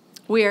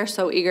 We are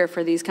so eager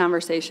for these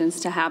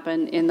conversations to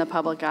happen in the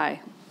public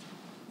eye.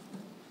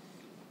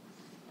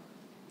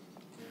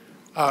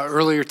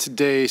 Earlier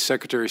today,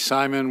 Secretary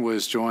Simon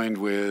was joined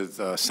with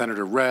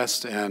Senator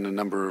Rest, and a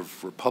number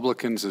of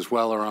Republicans as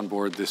well are on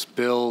board this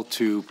bill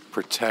to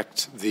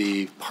protect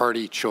the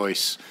party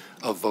choice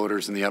of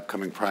voters in the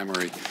upcoming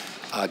primary.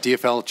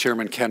 DFL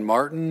Chairman Ken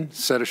Martin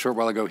said a short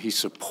while ago he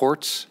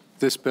supports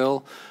this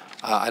bill.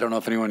 I don't know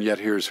if anyone yet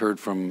here has heard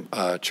from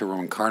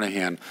Chairwoman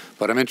Carnahan,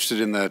 but I'm interested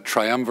in the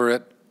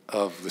triumvirate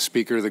of the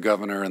Speaker, the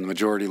Governor, and the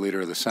Majority Leader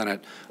of the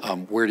Senate.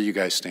 Where do you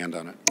guys stand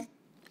on it?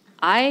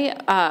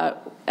 I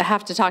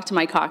have to talk to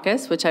my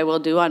caucus, which I will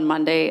do on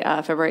Monday,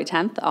 February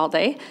 10th, all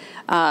day.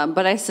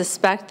 But I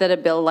suspect that a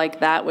bill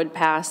like that would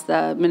pass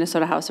the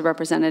Minnesota House of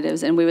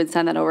Representatives, and we would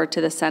send that over to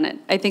the Senate.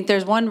 I think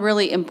there's one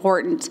really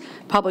important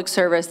public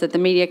service that the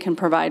media can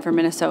provide for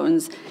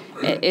Minnesotans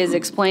is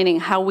explaining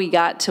how we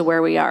got to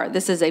where we are.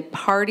 This is a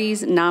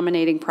party's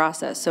nominating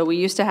process. So we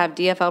used to have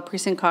DFL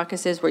precinct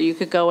caucuses where you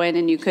could go in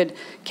and you could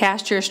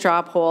cast your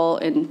straw poll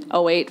in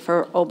 08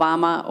 for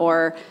Obama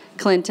or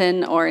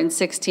Clinton, or in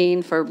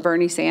 16 for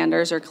Bernie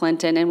Sanders or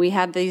Clinton, and we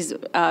had these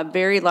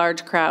very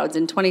large crowds.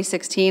 In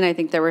 2016, I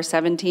think there were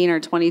 17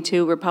 or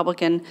 22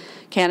 Republican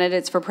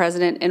candidates for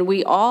president, and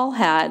we all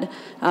had,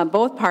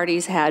 both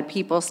parties had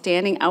people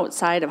standing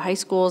outside of high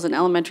schools and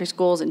elementary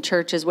schools and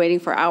churches waiting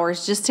for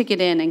hours just to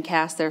get in and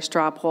cast their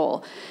straw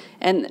poll.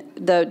 And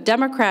the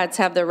Democrats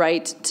have the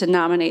right to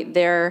nominate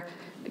their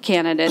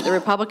candidate. The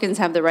Republicans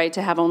have the right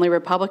to have only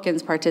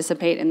Republicans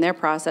participate in their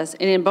process.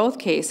 And in both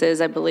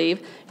cases, I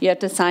believe, you have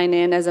to sign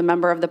in as a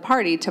member of the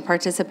party to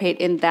participate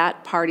in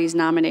that party's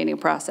nominating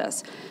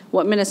process.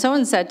 What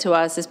Minnesotans said to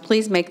us is,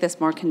 please make this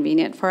more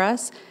convenient for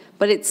us,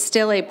 but it's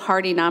still a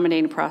party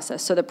nominating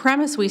process. So the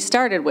premise we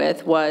started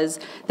with was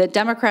that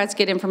Democrats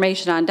get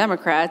information on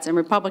Democrats and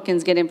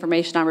Republicans get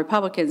information on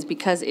Republicans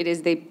because it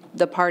is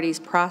the party's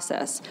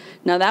process.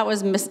 Now that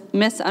was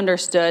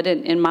misunderstood,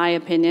 in my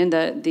opinion,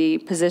 the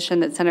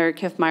position that Senator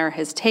Kiffmeyer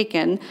has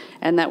taken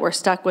and that we're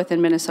stuck with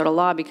in Minnesota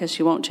law because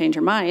she won't change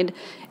her mind,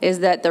 is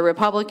that the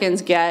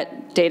Republicans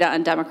get data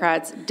on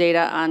Democrats,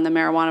 data on the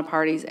marijuana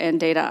parties, and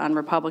data on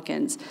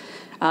Republicans.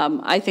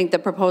 I think the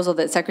proposal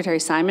that Secretary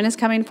Simon is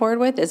coming forward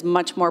with is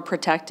much more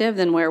protective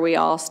than where we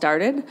all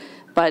started,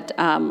 but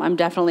I'm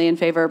definitely in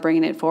favor of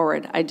bringing it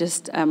forward. I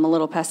just am a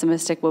little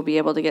pessimistic we'll be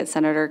able to get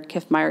Senator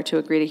Kiffmeyer to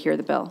agree to hear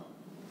the bill.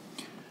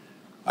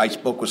 I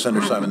spoke with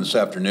Senator Simon this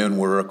afternoon.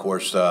 We're, of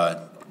course,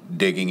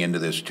 digging into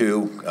this,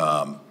 too.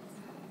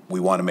 We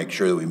want to make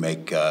sure that we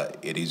make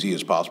it easy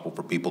as possible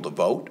for people to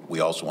vote. We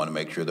also want to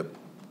make sure that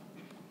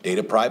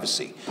data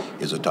privacy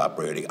is a top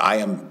priority. I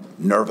am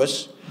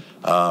nervous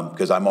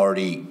because I'm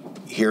already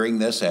hearing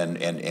this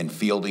and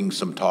fielding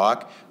some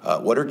talk.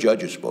 What are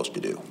judges supposed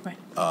to do?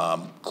 Right.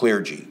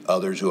 Clergy,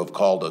 others who have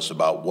called us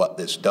about what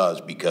this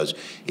does, because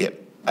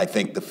I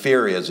think the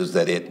fear is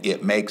that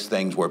it makes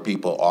things where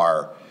people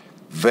are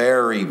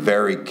very,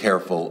 very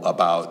careful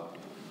about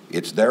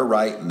it's their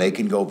right and they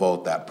can go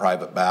vote that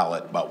private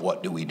ballot, but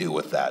what do we do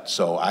with that?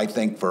 So I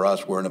think for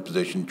us, we're in a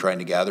position trying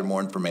to gather more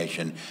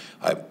information.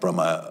 From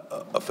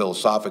a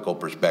philosophical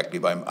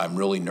perspective, I'm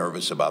really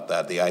nervous about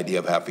that. The idea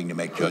of having to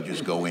make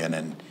judges go in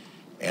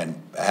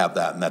and have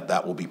that, and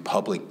that will be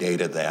public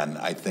data then,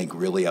 I think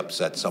really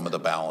upsets some of the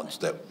balance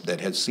that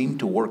has seemed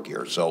to work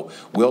here. So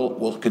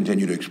we'll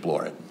continue to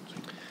explore it.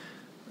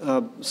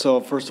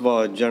 So first of all,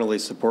 I generally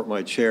support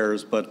my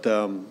chairs, but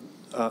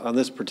on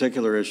this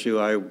particular issue,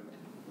 I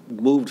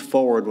moved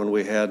forward when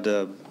we had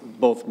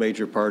both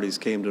major parties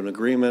came to an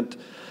agreement.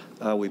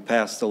 We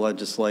passed the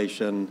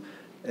legislation,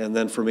 and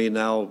then for me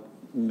now,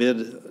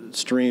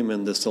 midstream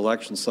in this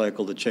election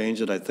cycle to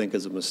change it, I think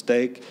is a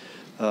mistake.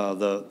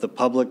 The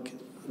public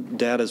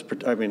data is,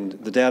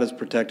 the data is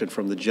protected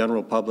from the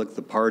general public.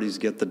 The parties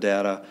get the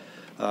data.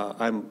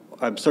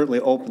 I'm certainly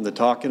open to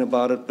talking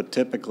about it, but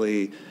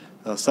typically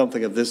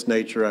something of this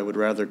nature, I would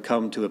rather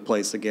come to a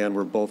place again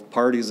where both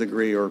parties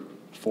agree, or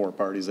four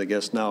parties, I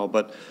guess now,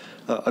 but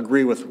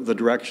agree with the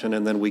direction,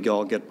 and then we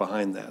all get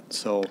behind that.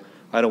 So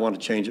I don't want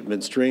to change it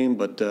midstream,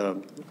 but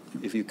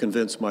if you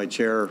convince my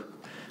chair,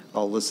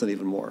 I'll listen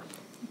even more.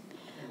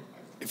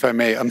 If I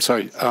may, I'm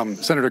sorry,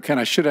 Senator Kent,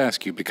 I should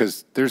ask you,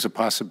 because there's a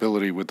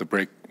possibility with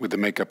the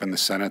makeup in the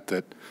Senate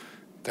that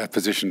that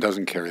position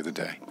doesn't carry the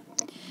day.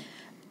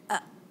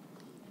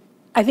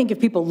 I think if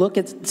people look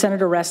at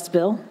Senator Rest's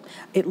bill,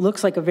 it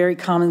looks like a very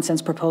common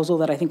sense proposal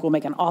that I think will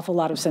make an awful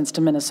lot of sense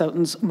to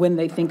Minnesotans when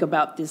they think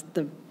about this,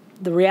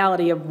 the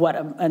reality of what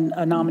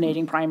a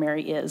nominating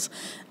primary is.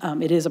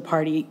 It is a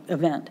party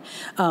event.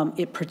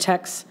 It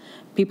protects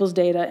people's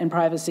data and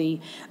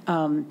privacy,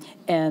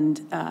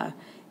 and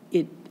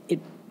it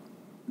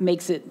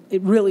makes it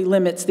really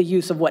limits the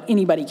use of what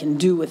anybody can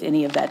do with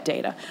any of that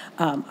data.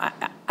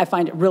 I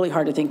find it really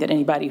hard to think that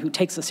anybody who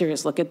takes a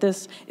serious look at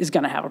this is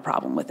going to have a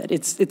problem with it.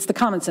 It's the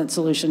common sense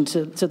solution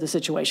to the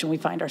situation we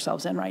find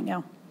ourselves in right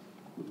now.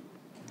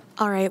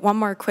 All right, one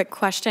more quick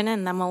question,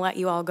 and then we'll let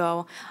you all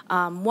go.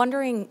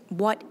 Wondering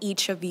what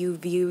each of you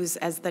views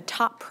as the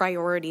top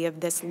priority of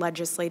this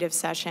legislative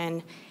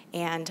session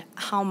and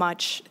how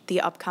much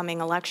the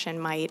upcoming election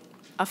might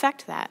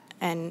affect that.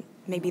 And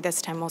maybe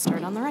this time we'll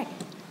start on the right.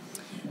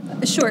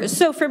 Sure.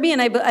 So for me,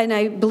 and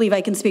I believe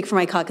I can speak for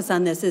my caucus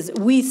on this, is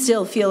we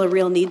still feel a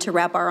real need to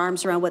wrap our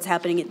arms around what's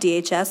happening at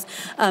DHS.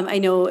 I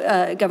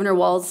know Governor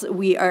Walz,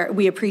 we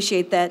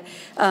appreciate that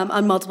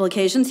on multiple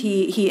occasions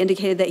he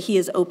indicated that he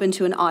is open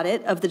to an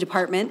audit of the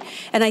department,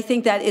 and I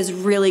think that is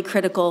really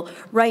critical.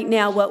 Right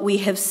now, what we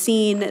have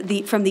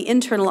seen from the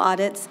internal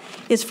audits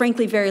is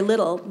frankly very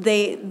little.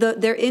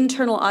 Their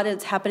internal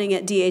audits happening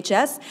at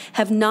DHS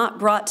have not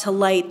brought to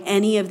light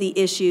any of the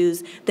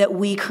issues that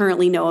we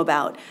currently know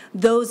about.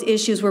 Those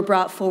issues were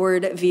brought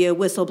forward via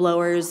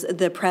whistleblowers,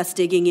 the press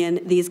digging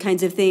in, these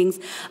kinds of things.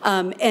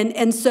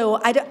 And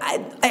so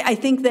I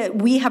think that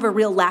we have a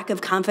real lack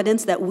of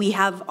confidence that we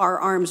have our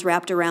arms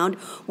wrapped around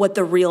what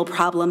the real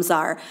problems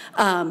are.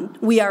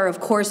 We are,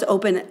 of course,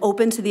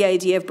 open to the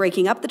idea of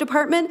breaking up the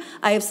department.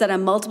 I have said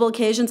on multiple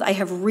occasions I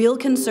have real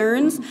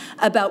concerns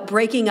about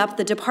breaking up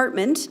the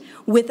department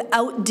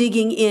without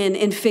digging in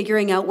and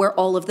figuring out where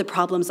all of the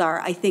problems are.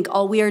 I think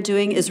all we are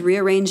doing is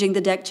rearranging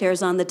the deck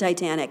chairs on the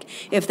Titanic,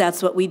 if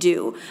that's what we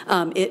do.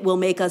 It will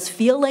make us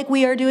feel like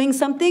we are doing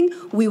something.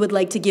 We would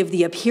like to give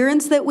the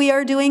appearance that we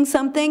are doing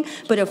something,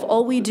 but if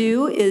all we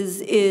do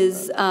is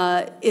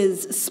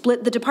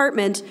split the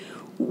department,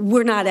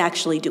 we're not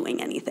actually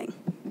doing anything.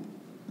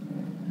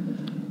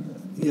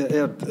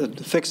 Yeah,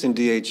 fixing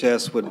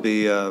DHS would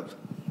be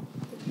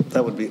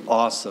that would be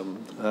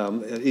awesome.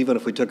 Even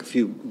if we took a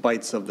few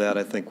bites of that,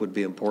 I think would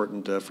be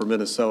important for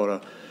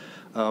Minnesota.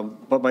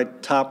 But my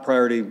top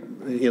priority,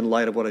 in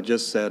light of what I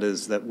just said,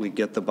 is that we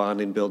get the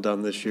bonding bill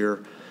done this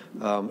year,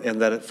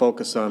 and that it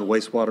focus on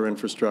wastewater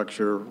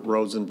infrastructure,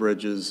 roads and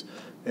bridges,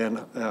 and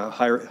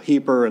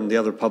HEPR and the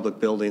other public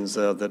buildings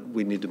that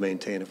we need to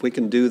maintain. If we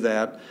can do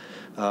that,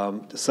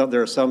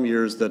 there are some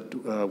years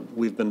that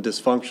we've been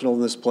dysfunctional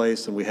in this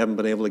place and we haven't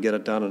been able to get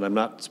it done, and I'm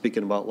not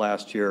speaking about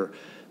last year,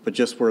 but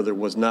just where there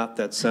was not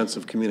that sense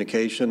of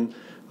communication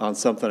on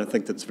something I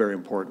think that's very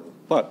important.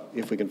 But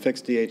if we can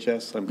fix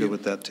DHS, I'm good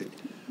with that too.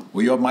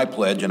 Well, you have my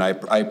pledge, and I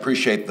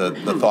appreciate the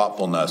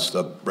thoughtfulness.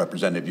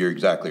 Representative, you're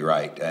exactly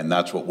right, and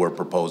that's what we're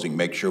proposing.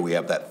 Make sure we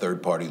have that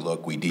third-party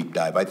look, we deep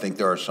dive. I think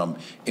there are some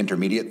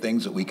intermediate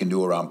things that we can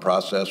do around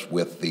process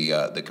with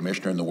the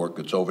commissioner and the work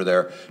that's over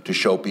there to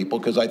show people,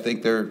 because I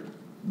think they're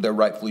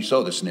rightfully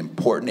so. This is an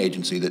important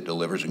agency that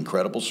delivers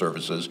incredible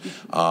services,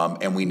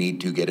 and we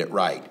need to get it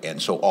right. And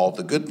so all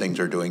the good things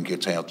they're doing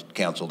gets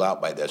canceled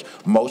out by this.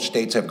 Most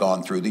states have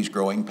gone through these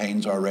growing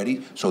pains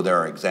already, so there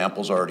are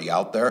examples already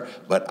out there.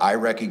 But I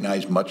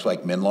recognize, much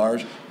like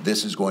MNLARS,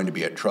 this is going to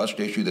be a trust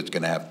issue that's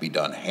going to have to be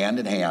done hand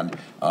in hand.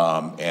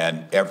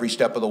 And every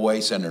step of the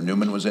way, Senator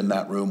Newman was in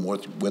that room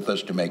with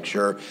us to make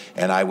sure.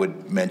 And I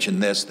would mention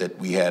this, that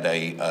we had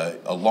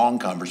a long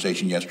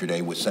conversation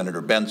yesterday with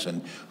Senator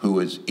Benson, who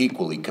is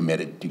equally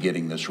committed to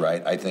getting this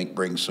right. I think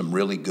brings some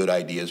really good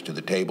ideas to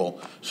the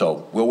table.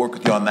 So we'll work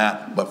with you on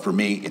that. But for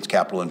me, it's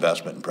capital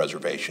investment and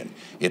preservation.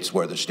 It's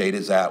where the state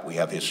is at. We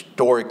have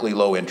historically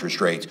low interest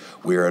rates.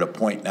 We're at a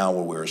point now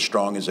where we're as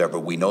strong as ever.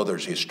 We know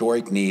there's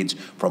historic needs,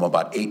 from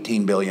about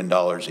 $18 billion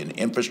in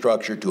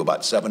infrastructure to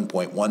about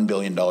 $7.1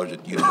 billion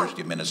at the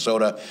University of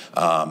Minnesota.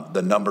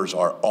 The numbers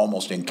are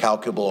almost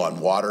incalculable on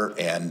water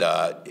and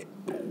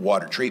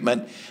water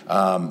treatment.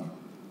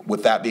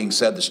 With that being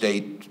said, the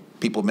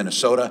people of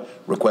Minnesota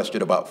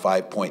requested about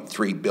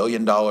 $5.3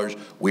 billion.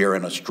 We are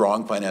in a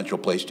strong financial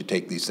place to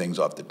take these things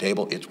off the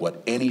table. It's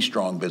what any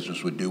strong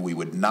business would do. We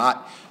would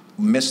not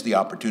missed the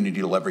opportunity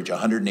to leverage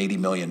 $180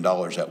 million at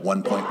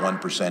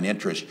 1.1%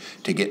 interest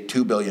to get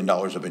 $2 billion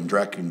of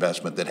indirect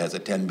investment that has a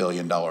 $10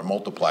 billion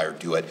multiplier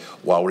to it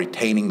while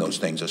retaining those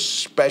things,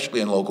 especially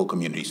in local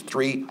communities.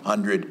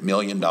 $300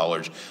 million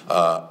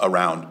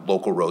around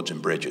local roads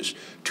and bridges,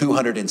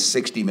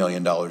 $260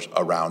 million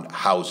around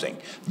housing.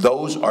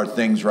 Those are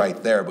things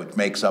right there which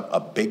makes up a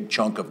big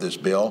chunk of this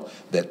bill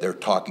that they're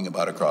talking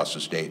about across the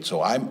state.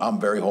 So I'm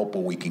very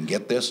hopeful we can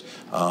get this,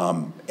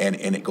 and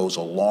it goes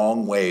a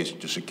long ways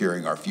to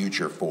securing our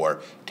future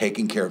for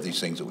taking care of these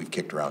things that we've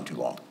kicked around too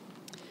long.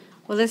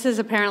 Well, this is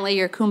apparently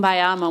your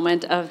kumbaya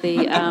moment of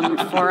the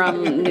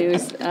Forum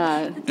News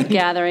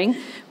gathering,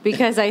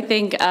 because I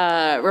think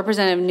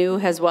Representative New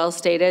has well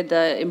stated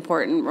the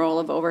important role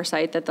of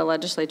oversight that the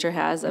legislature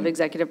has of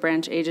executive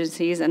branch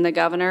agencies, and the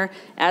governor,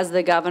 as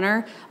the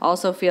governor,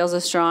 also feels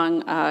a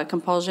strong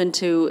compulsion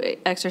to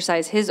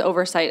exercise his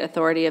oversight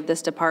authority of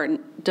this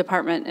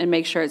department and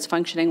make sure it's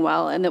functioning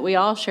well, and that we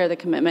all share the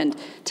commitment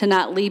to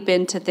not leap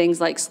into things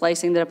like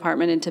slicing the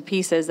department into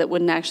pieces that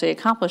wouldn't actually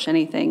accomplish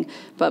anything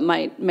but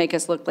might make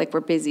us look like we're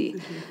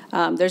busy.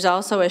 There's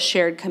also a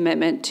shared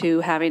commitment to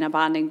having a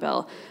bonding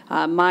bill.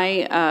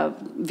 My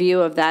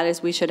view of that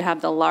is we should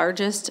have the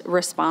largest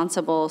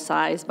responsible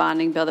size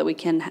bonding bill that we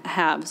can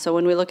have. So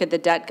when we look at the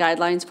debt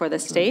guidelines for the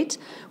state,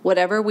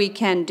 whatever we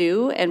can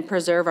do and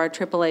preserve our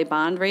AAA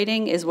bond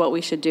rating is what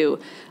we should do.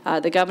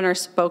 The governor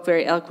spoke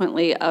very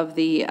eloquently of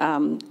the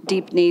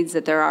deep needs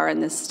that there are in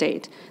this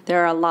state.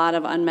 There are a lot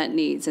of unmet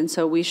needs, and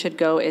so we should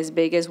go as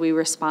big as we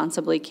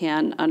responsibly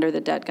can under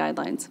the debt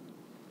guidelines.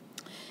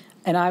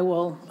 And I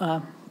will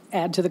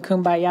add to the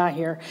kumbaya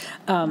here.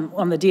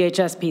 On the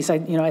DHS piece,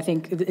 I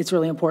think it's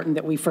really important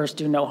that we first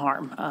do no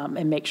harm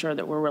and make sure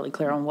that we're really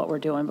clear on what we're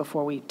doing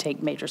before we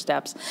take major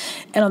steps.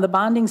 And on the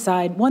bonding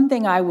side, one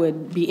thing I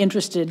would be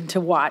interested to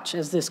watch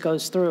as this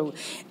goes through,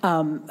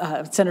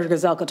 Senator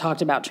Gazelka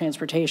talked about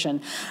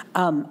transportation,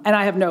 and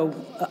I have no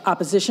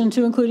opposition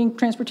to including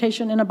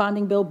transportation in a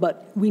bonding bill,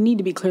 but we need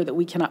to be clear that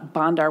we cannot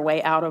bond our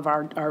way out of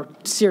our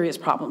serious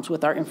problems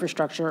with our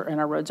infrastructure and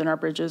our roads and our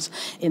bridges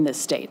in this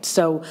state.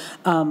 So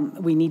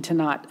we need to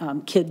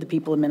not kid the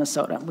people of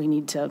Minnesota. We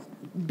need to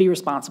be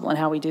responsible in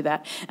how we do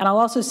that. And I'll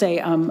also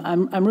say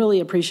I'm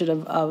really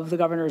appreciative of the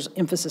governor's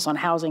emphasis on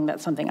housing.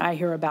 That's something I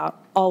hear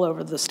about all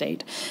over the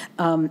state.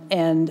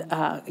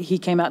 And he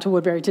came out to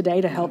Woodbury today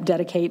to help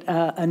dedicate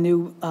a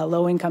new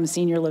low-income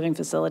senior living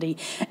facility.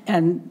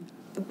 And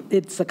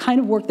it's the kind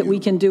of work that we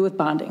can do with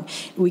bonding.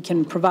 We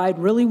can provide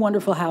really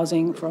wonderful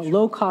housing for a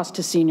low cost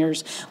to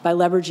seniors by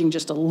leveraging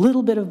just a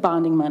little bit of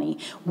bonding money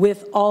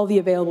with all the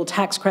available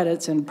tax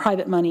credits and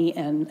private money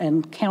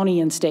and county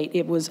and state.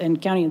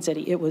 County and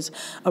city. It was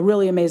a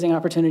really amazing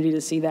opportunity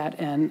to see that,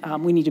 and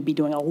we need to be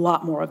doing a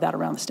lot more of that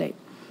around the state.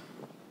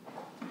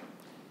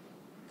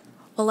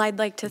 Well, I'd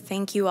like to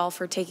thank you all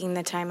for taking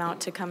the time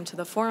out to come to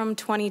the Forum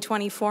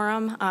 2020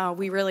 Forum.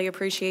 We really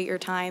appreciate your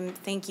time.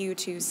 Thank you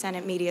to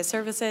Senate Media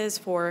Services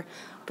for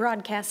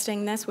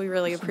broadcasting this. We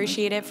really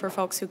appreciate it for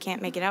folks who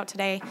can't make it out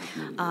today.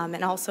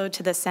 And also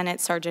to the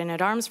Senate Sergeant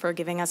at Arms for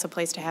giving us a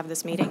place to have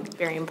this meeting.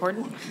 Very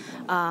important.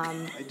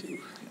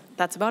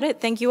 That's about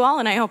it. Thank you all,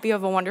 and I hope you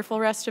have a wonderful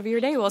rest of your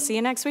day. We'll see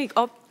you next week.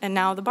 Oh, and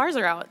now the bars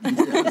are out. There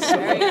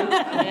you go.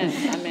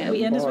 I'm in.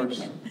 We end this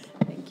weekend.